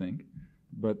 I don't think,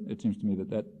 but it seems to me that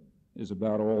that is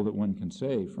about all that one can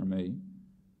say from a,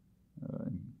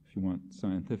 if you want,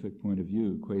 scientific point of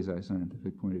view,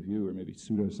 quasi-scientific point of view, or maybe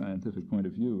pseudo-scientific point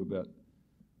of view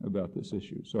about this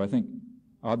issue. So I think,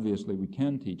 obviously, we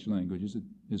can teach languages. It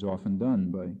is often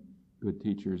done by good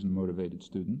teachers and motivated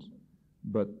students,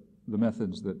 but the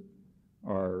methods that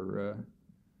are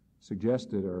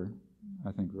suggested are,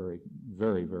 I think, very,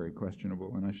 very, very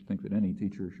questionable, and I should think that any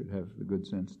teacher should have the good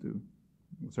sense to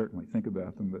certainly think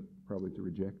about them, but probably to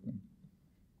reject them.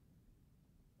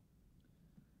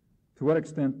 To what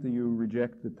extent do you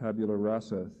reject the tabula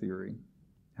rasa theory?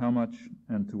 How much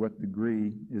and to what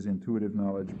degree is intuitive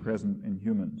knowledge present in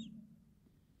humans?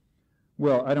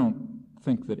 Well, I don't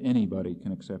think that anybody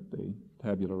can accept a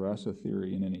tabula rasa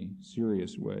theory in any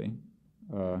serious way.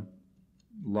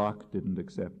 Locke didn't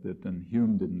accept it, and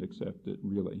Hume didn't accept it,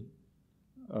 really.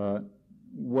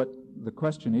 What the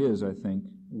question is, I think,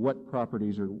 what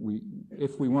properties are we,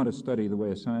 if we want to study the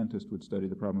way a scientist would study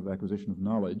the problem of acquisition of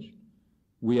knowledge,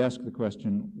 we ask the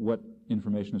question, what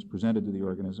information is presented to the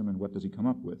organism and what does he come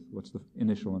up with? What's the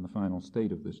initial and the final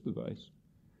state of this device?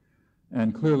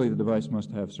 And clearly the device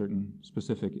must have certain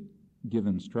specific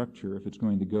given structure if it's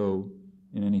going to go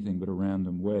in anything but a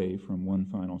random way from one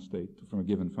final state, from a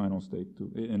given final state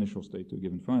to initial state to a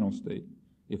given final state.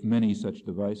 If many such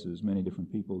devices, many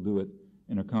different people do it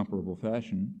in a comparable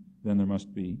fashion, then there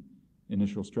must be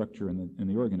initial structure in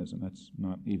the organism. That's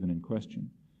not even in question.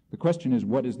 The question is,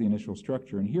 what is the initial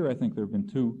structure? And here I think there have been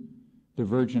two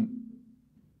divergent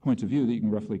points of view that you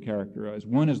can roughly characterize.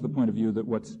 One is the point of view that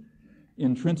what's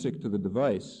intrinsic to the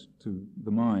device, to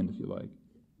the mind, if you like,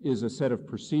 is a set of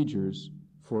procedures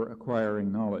for acquiring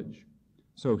knowledge.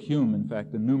 So Hume, in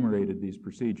fact, enumerated these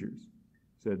procedures.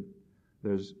 He said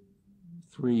there's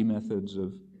 3 methods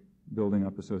of building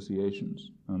up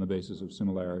associations on the basis of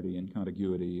similarity and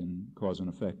contiguity and cause and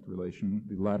effect relation,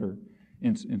 the latter,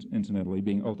 incidentally,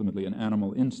 being ultimately an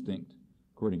animal instinct,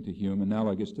 according to Hume,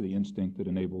 analogous to the instinct that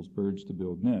enables birds to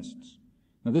build nests.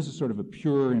 Now, this is sort of a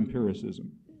pure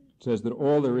empiricism. It says that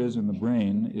all there is in the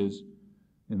brain is,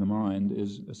 in the mind,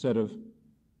 is a set of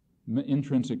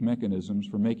intrinsic mechanisms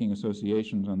for making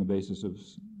associations on the basis of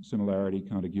similarity,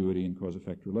 contiguity, and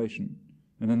cause-effect relation.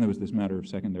 And then there was this matter of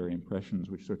secondary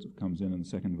impressions, which sorts of comes in the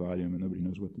second volume, and nobody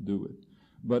knows what to do with.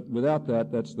 But without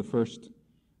that, that's the first,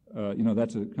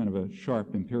 that's a kind of a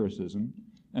sharp empiricism.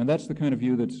 And that's the kind of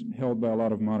view that's held by a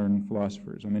lot of modern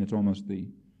philosophers. I mean, it's almost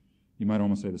you might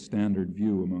almost say the standard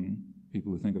view among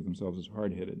people who think of themselves as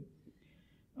hard-headed.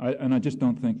 And I just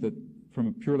don't think that, from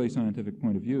a purely scientific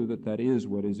point of view, that is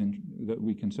what is, that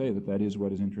we can say that is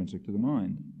what is intrinsic to the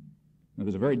mind. Now,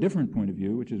 there's a very different point of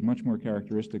view, which is much more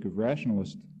characteristic of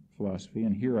rationalist philosophy,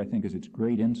 and here I think is its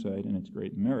great insight and its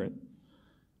great merit,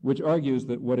 which argues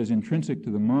that what is intrinsic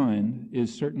to the mind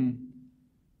is certain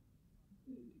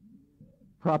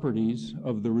properties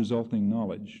of the resulting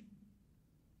knowledge.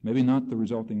 Maybe not the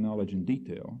resulting knowledge in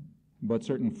detail, but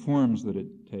certain forms that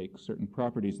it takes, certain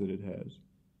properties that it has,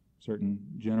 certain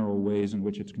general ways in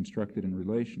which it's constructed in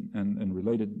relation and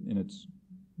related in its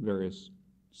various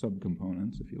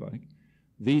subcomponents, if you like.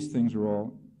 These things are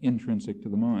all intrinsic to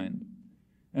the mind.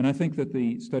 And I think that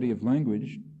the study of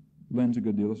language lends a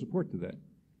good deal of support to that.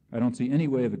 I don't see any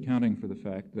way of accounting for the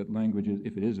fact that languages,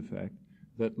 if it is a fact,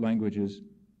 that languages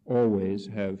always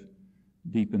have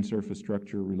deep and surface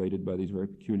structure related by these very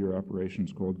peculiar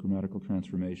operations called grammatical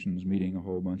transformations, meeting a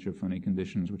whole bunch of funny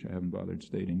conditions, which I haven't bothered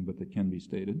stating, but that can be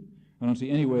stated. I don't see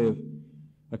any way of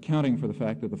accounting for the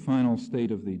fact that the final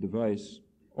state of the device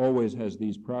always has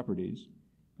these properties,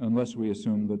 unless we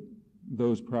assume that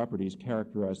those properties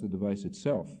characterize the device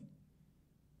itself.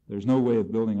 There's no way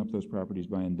of building up those properties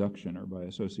by induction or by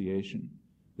association.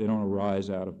 They don't arise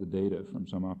out of the data from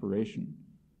some operation.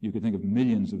 You could think of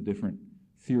millions of different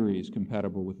theories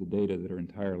compatible with the data that are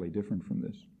entirely different from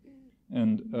this.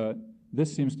 And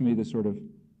this seems to me the sort of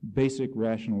basic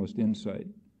rationalist insight.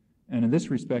 And in this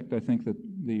respect, I think that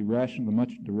the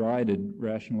much derided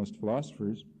rationalist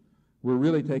philosophers were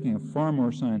really taking a far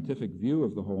more scientific view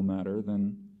of the whole matter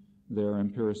than their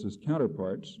empiricist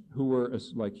counterparts, who were,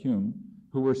 like Hume,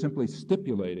 who were simply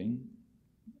stipulating,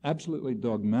 absolutely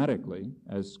dogmatically,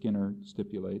 as Skinner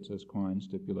stipulates, as Quine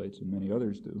stipulates, and many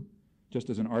others do, just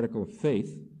as an article of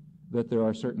faith, that there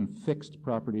are certain fixed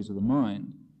properties of the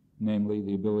mind, namely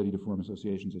the ability to form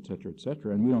associations, et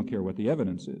cetera, and we don't care what the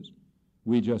evidence is.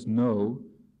 We just know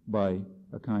by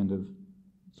a kind of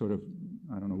sort of,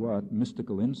 I don't know what,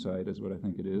 mystical insight is what I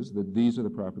think it is, that these are the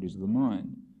properties of the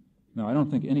mind. Now, I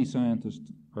don't think any scientist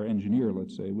or engineer,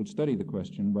 let's say, would study the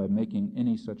question by making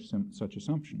any such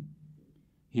assumption.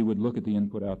 He would look at the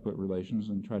input-output relations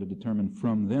and try to determine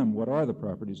from them what are the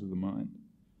properties of the mind.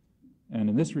 And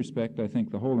in this respect, I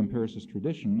think the whole empiricist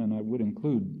tradition, and I would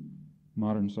include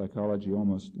modern psychology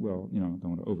almost, well, don't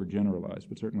want to overgeneralize,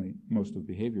 but certainly most of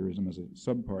behaviorism as a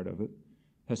subpart of it,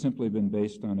 has simply been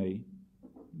based on a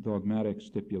dogmatic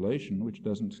stipulation which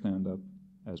doesn't stand up,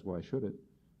 as why should it,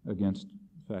 against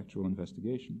factual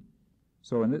investigation.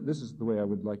 So this is the way I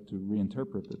would like to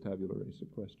reinterpret the tabula rasa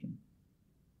question.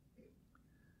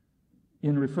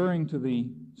 In referring to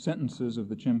the sentences of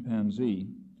the chimpanzee,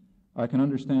 I can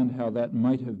understand how that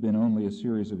might have been only a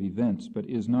series of events, but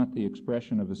is not the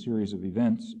expression of a series of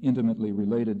events intimately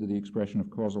related to the expression of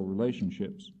causal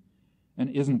relationships.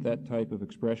 And isn't that type of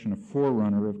expression a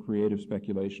forerunner of creative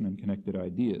speculation and connected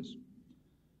ideas?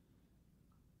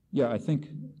 Yeah, I think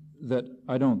that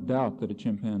I don't doubt that a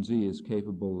chimpanzee is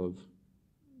capable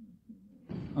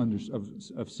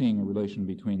of seeing a relation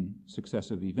between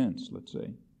successive events, let's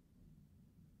say.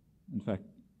 In fact,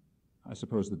 I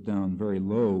suppose that down very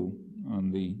low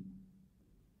on the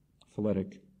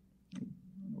phyletic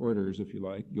orders, if you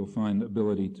like, you'll find the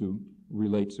ability to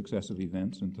relate successive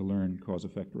events and to learn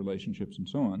cause-effect relationships and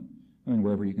so on. I mean,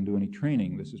 wherever you can do any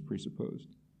training, this is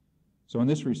presupposed. So in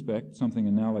this respect, something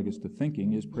analogous to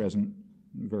thinking is present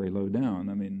very low down.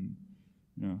 I mean,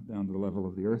 down to the level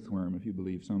of the earthworm, if you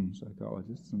believe some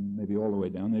psychologists, and maybe all the way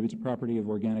down. Maybe it's a property of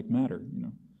organic matter,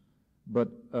 But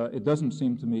it doesn't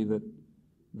seem to me that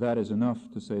that is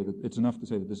enough to say that it's enough to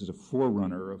say that this is a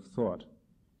forerunner of thought,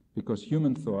 because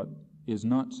human thought is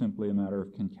not simply a matter of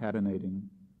concatenating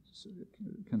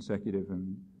consecutive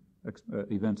and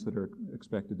events that are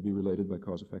expected to be related by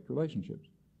cause-effect relationships.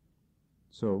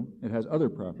 So it has other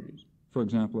properties. For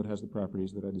example, it has the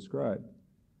properties that I described,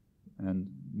 and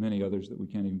many others that we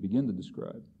can't even begin to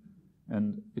describe.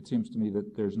 And it seems to me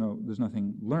that there's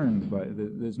nothing learned by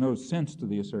it. There's no sense to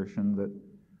the assertion that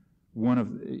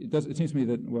it seems to me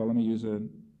that, well, let me use an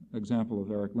example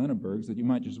of Eric Lenneberg's, that you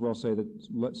might just well say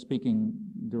that speaking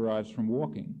derives from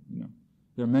walking.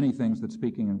 There are many things that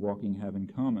speaking and walking have in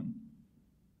common,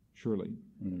 surely.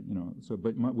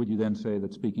 But would you then say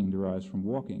that speaking derives from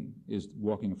walking? Is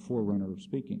walking a forerunner of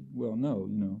speaking? Well, no,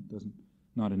 doesn't,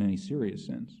 not in any serious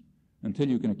sense. Until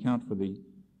you can account for the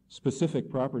specific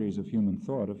properties of human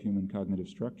thought, of human cognitive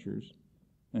structures,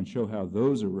 and show how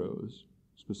those arose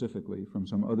specifically from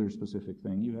some other specific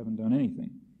thing, you haven't done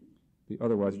anything.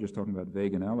 Otherwise, you're just talking about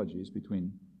vague analogies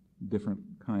between different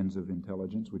kinds of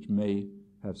intelligence, which may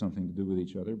have something to do with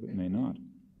each other, but may not.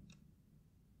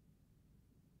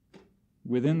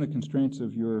 Within the constraints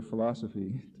of your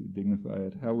philosophy, to dignify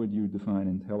it, how would you define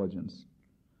intelligence?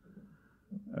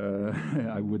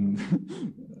 I wouldn't.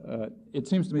 It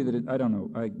seems to me that I don't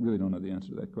know. I really don't know the answer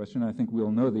to that question. I think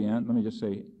we'll know the answer. Let me just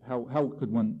say, how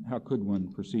could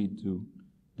one proceed to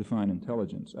define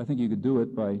intelligence? I think you could do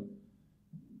it by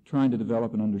trying to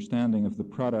develop an understanding of the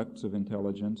products of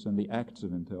intelligence and the acts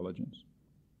of intelligence.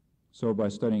 So by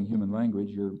studying human language,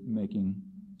 you're making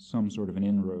some sort of an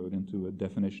inroad into a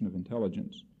definition of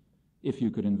intelligence. If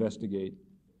you could investigate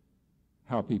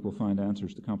how people find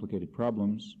answers to complicated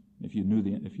problems, if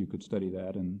you could study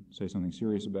that and say something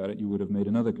serious about it, you would have made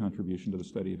another contribution to the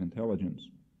study of intelligence,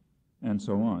 and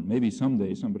so on. Maybe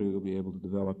someday somebody will be able to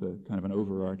develop a kind of an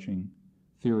overarching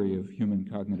theory of human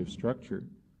cognitive structure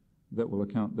that will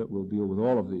deal with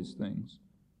all of these things.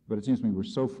 But it seems to me we're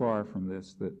so far from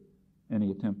this that any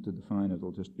attempt to define it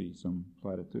will just be some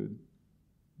platitude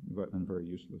and very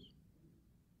useless.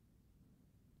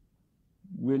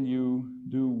 Will you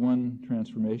do one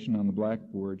transformation on the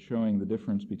blackboard showing the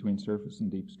difference between surface and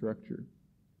deep structure?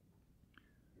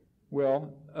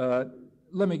 Well,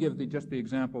 let me give just the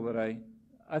example that I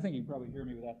think you can probably hear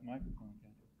me without the microphone,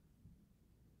 can't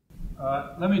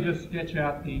you? Let me just sketch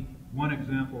out the one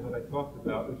example that I talked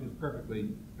about, which is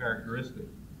perfectly characteristic.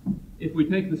 If we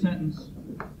take the sentence,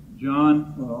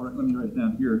 John, well, let me write it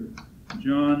down here.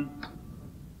 John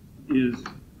is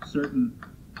certain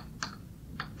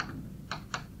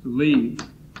to leave.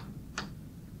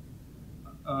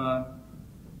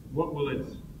 What will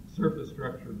its surface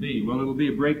structure be? Well, it'll be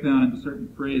a breakdown into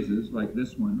certain phrases, like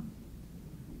this one,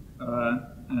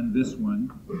 and this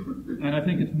one. And I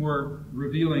think it's more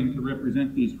revealing to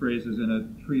represent these phrases in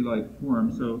a tree-like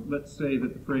form. So let's say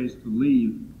that the phrase to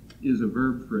leave is a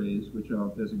verb phrase, which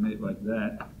I'll designate like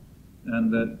that,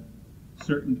 and that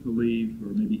certain to leave,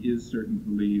 or maybe is certain to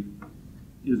leave,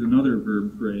 is another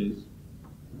verb phrase,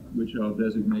 which I'll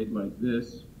designate like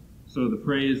this. So the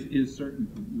phrase is certain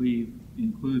to leave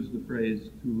includes the phrase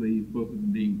to leave, both of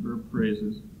them being verb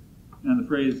phrases. And the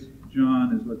phrase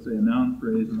John is, let's say, a noun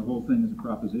phrase, and the whole thing is a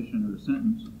proposition or a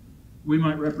sentence. We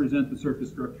might represent the surface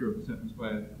structure of the sentence by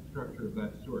a structure of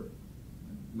that sort,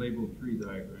 a labeled tree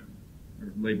diagram,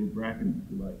 or labeled bracketing,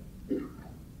 if you like.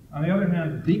 On the other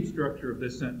hand, the deep structure of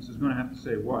this sentence is going to have to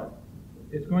say what?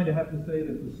 It's going to have to say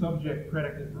that the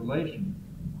subject-predicate relation,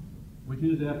 which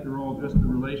is, after all, just the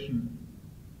relation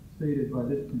stated by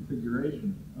this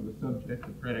configuration of a subject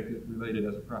to predicate related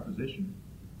as a proposition,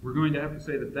 we're going to have to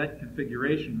say that that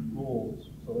configuration holds,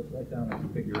 so let's write down the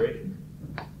configuration,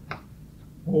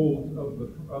 holds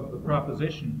of the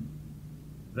proposition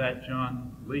that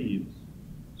John leaves.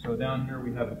 So down here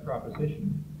we have a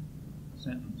proposition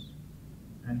sentence,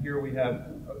 and here we have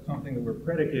something that we're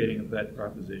predicating of that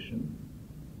proposition,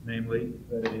 namely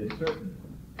that it is certain.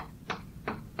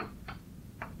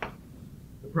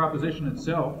 The proposition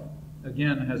itself,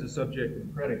 again, has a subject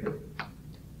and predicate.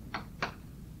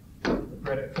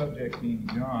 The subject being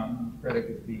John, the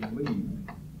predicate being leave.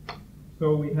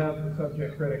 So we have the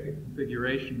subject-predicate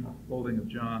configuration holding of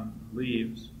John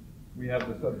leaves. We have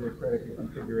the subject-predicate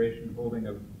configuration holding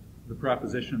of the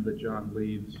proposition that John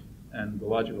leaves and the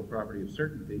logical property of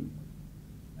certainty.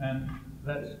 And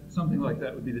that's something like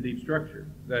that would be the deep structure.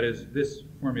 That is, this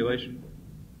formulation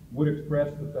would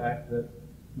express the fact that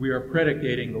we are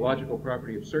predicating the logical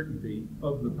property of certainty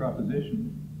of the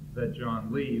proposition that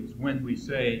John leaves when we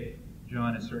say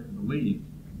John is certain to leave.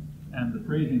 And the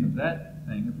phrasing of that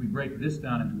thing, if we break this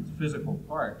down into its physical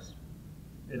parts,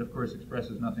 it of course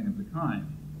expresses nothing of the kind.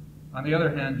 On the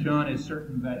other hand, John is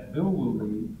certain that Bill will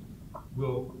leave,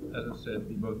 will, as I said,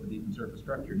 be both the deep and surface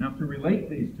structure. Now, to relate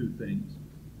these two things,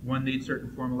 one needs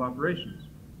certain formal operations.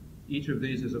 Each of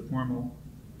these is a formal,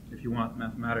 if you want,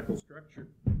 mathematical structure.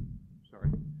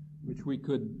 Which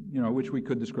we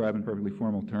could describe in perfectly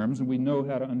formal terms, and we know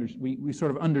how to we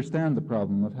sort of understand the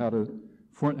problem of how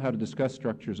to discuss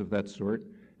structures of that sort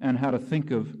and how to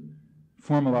think of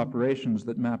formal operations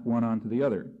that map one onto the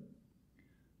other.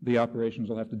 The operations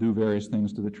will have to do various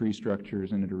things to the tree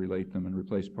structures and interrelate them and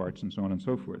replace parts and so on and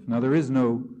so forth. Now, there is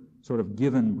no sort of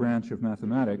given branch of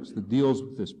mathematics that deals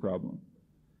with this problem,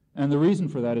 and the reason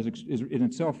for that is in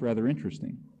itself rather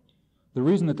interesting. The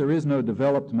reason that there is no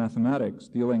developed mathematics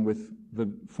dealing with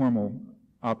the formal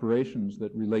operations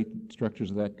that relate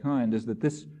structures of that kind is that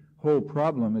this whole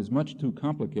problem is much too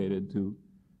complicated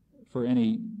for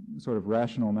any sort of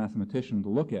rational mathematician to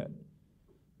look at.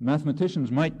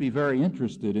 Mathematicians might be very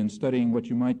interested in studying what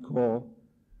you might call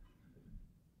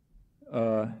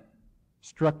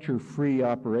structure-free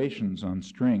operations on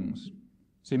strings.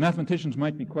 See, mathematicians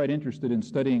might be quite interested in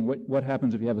studying what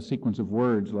happens if you have a sequence of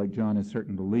words like John is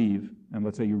certain to leave, and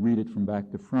let's say you read it from back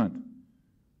to front,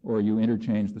 or you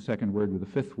interchange the second word with the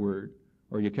fifth word,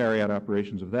 or you carry out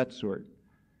operations of that sort.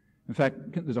 In fact,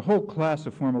 there's a whole class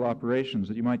of formal operations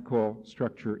that you might call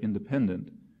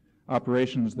structure-independent,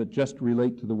 operations that just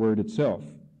relate to the word itself.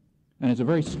 And it's a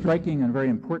very striking and very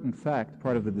important fact,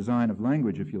 part of the design of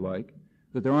language, if you like,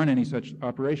 that there aren't any such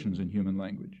operations in human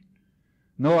language.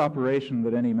 No operation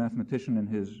that any mathematician in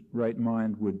his right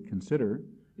mind would consider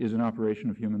is an operation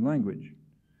of human language.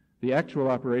 The actual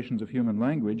operations of human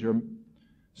language are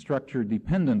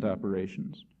structure-dependent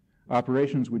operations,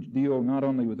 operations which deal not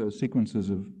only with those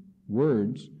sequences of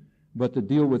words, but that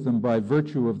deal with them by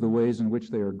virtue of the ways in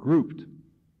which they are grouped.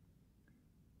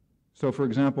 So, for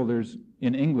example,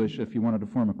 in English, if you wanted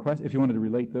to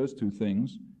relate those two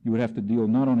things, you would have to deal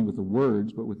not only with the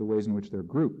words, but with the ways in which they're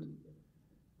grouped.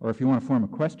 Or if you want to form a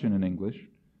question in English,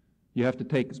 you have to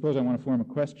suppose I want to form a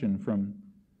question from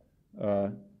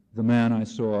the man I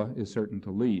saw is certain to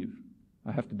leave.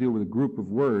 I have to deal with a group of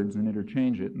words and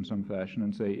interchange it in some fashion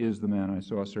and say, is the man I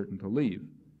saw certain to leave?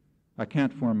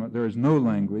 There is no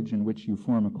language in which you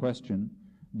form a question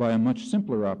by a much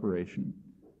simpler operation,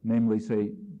 namely,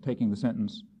 say, taking the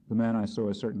sentence, the man I saw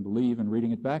is certain to leave, and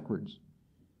reading it backwards,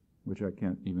 which I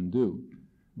can't even do.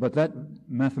 But that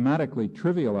mathematically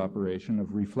trivial operation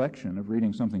of reflection, of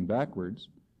reading something backwards,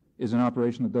 is an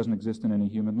operation that doesn't exist in any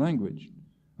human language.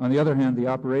 On the other hand, the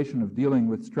operation of dealing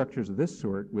with structures of this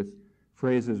sort, with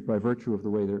phrases by virtue of the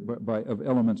way of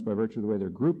elements by virtue of the way they're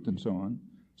grouped and so on,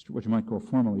 what you might call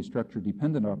formally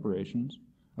structure-dependent operations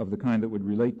of the kind that would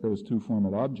relate those two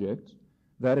formal objects,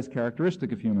 that is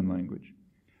characteristic of human language.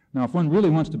 Now, if one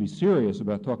really wants to be serious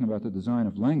about talking about the design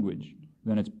of language,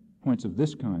 then it's points of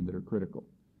this kind that are critical.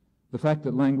 The fact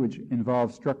that language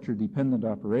involves structure-dependent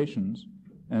operations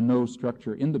and no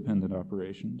structure-independent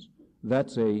operations,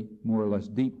 that's a more or less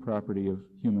deep property of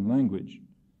human language.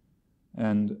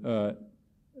 And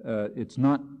it's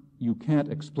not, you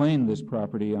can't explain this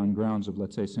property on grounds of,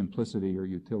 let's say, simplicity or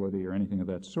utility or anything of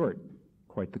that sort.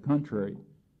 Quite the contrary.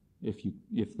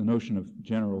 If the notion of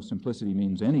general simplicity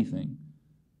means anything,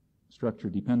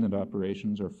 structure-dependent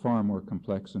operations are far more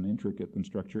complex and intricate than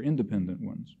structure-independent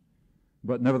ones.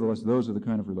 But nevertheless, those are the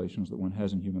kind of relations that one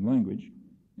has in human language,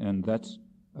 and that's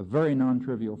a very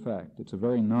non-trivial fact. It's a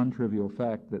very non-trivial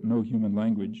fact that no human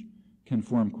language can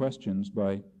form questions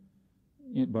by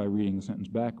reading the sentence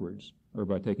backwards, or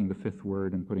by taking the fifth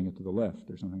word and putting it to the left,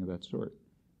 or something of that sort,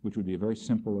 which would be a very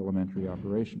simple elementary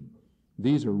operation.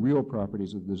 These are real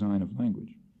properties of the design of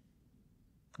language.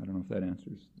 I don't know if that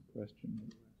answers the question.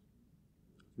 This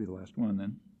will be the last one,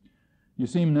 then. You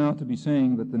seem now to be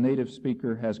saying that the native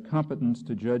speaker has competence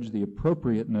to judge the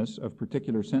appropriateness of a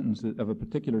particular sentence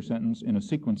in a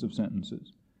sequence of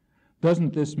sentences.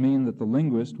 Doesn't this mean that the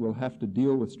linguist will have to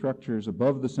deal with structures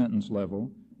above the sentence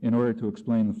level in order to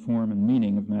explain the form and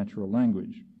meaning of natural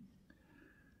language?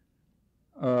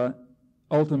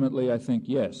 Ultimately, I think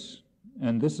yes,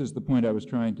 and this is the point I was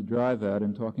trying to drive at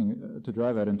in talking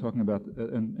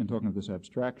of this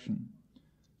abstraction.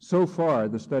 So far,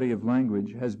 the study of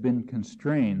language has been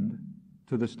constrained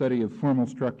to the study of formal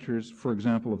structures, for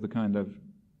example, of the kind I've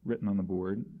written on the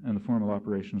board, and the formal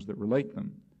operations that relate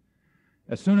them.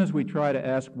 As soon as we try to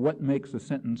ask what makes a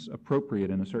sentence appropriate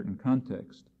in a certain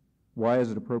context, why is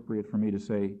it appropriate for me to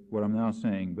say what I'm now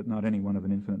saying, but not any one of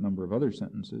an infinite number of other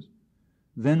sentences,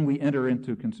 then we enter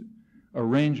into a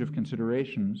range of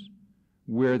considerations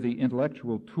where the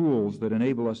intellectual tools that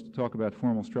enable us to talk about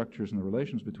formal structures and the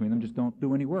relations between them just don't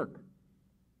do any work.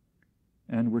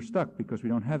 And we're stuck because we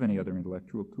don't have any other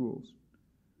intellectual tools.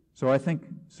 So I think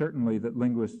certainly that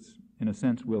linguists, in a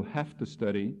sense, will have to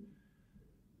study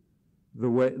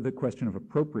the question of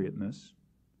appropriateness,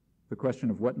 the question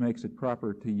of what makes it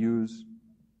proper to use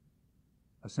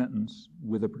a sentence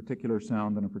with a particular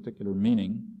sound and a particular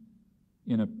meaning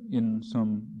in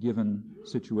some given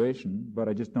situation, but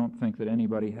I just don't think that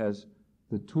anybody has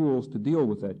the tools to deal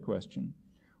with that question.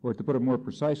 Or to put it more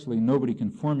precisely, nobody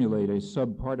can formulate a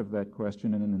sub-part of that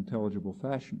question in an intelligible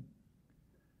fashion.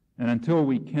 And until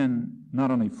we can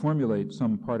not only formulate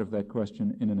some part of that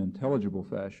question in an intelligible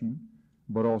fashion,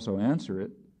 but also answer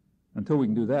it, until we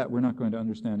can do that, we're not going to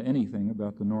understand anything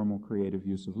about the normal creative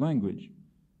use of language,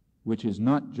 which is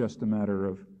not just a matter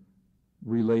of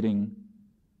relating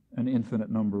an infinite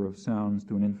number of sounds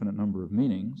to an infinite number of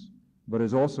meanings, but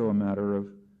is also a matter of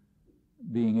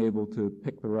being able to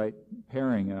pick the right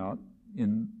pairing out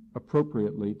in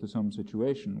appropriately to some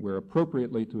situation, where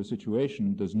appropriately to a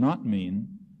situation does not mean,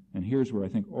 and here's where I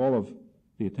think all of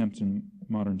the attempts in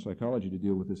modern psychology to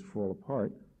deal with this fall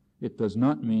apart, it does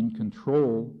not mean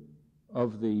control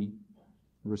of the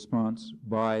response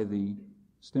by the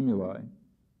stimuli.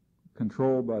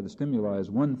 Control by the stimuli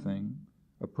is one thing,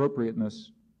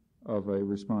 appropriateness of a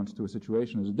response to a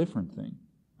situation is a different thing.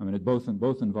 I mean, both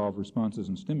involve responses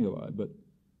and stimuli, but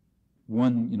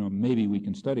one, maybe we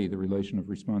can study the relation of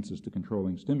responses to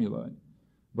controlling stimuli,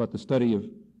 but the study of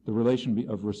the relation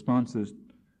of responses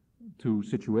to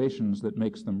situations that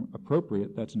makes them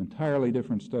appropriate, that's an entirely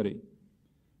different study.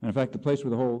 And in fact, the place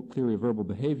where the whole theory of verbal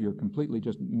behavior completely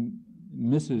just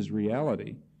misses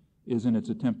reality is in its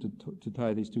attempt to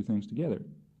tie these two things together.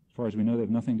 As far as we know, they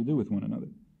have nothing to do with one another.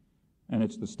 And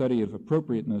it's the study of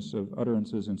appropriateness of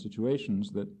utterances and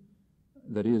situations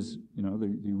that is,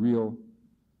 the real.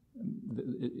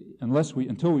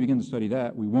 Until we begin to study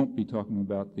that, we won't be talking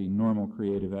about the normal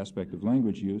creative aspect of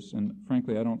language use. And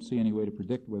frankly, I don't see any way to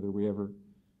predict whether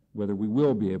we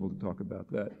will be able to talk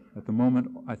about that. At the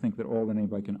moment, I think that all that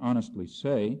anybody can honestly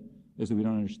say is that we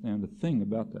don't understand a thing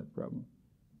about that problem.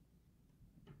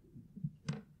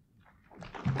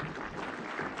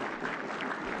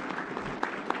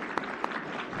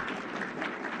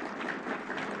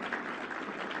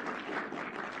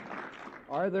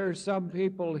 Are there some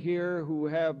people here who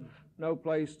have no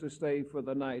place to stay for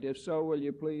the night? If so, will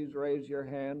you please raise your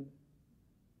hand?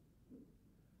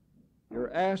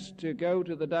 You're asked to go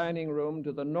to the dining room,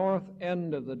 to the north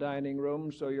end of the dining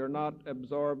room, so you're not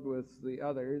absorbed with the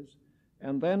others.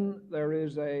 And then there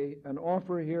is an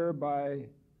offer here by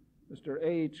Mr.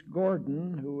 H.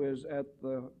 Gordon, who is at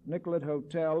the Nicollet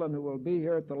Hotel and who will be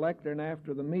here at the lectern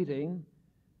after the meeting,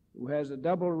 who has a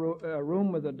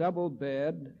room with a double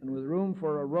bed and with room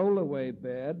for a roll-away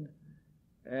bed.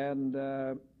 And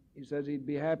he says he'd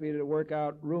be happy to work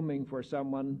out rooming for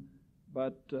someone,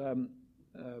 but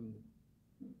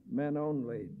men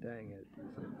only, dang it.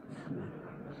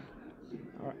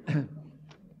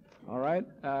 All right.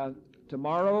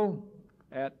 Tomorrow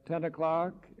at 10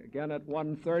 o'clock, again at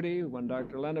 1:30 when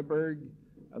Dr. Lenneberg,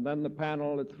 and then the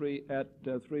panel at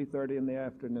 3:30 in the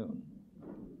afternoon.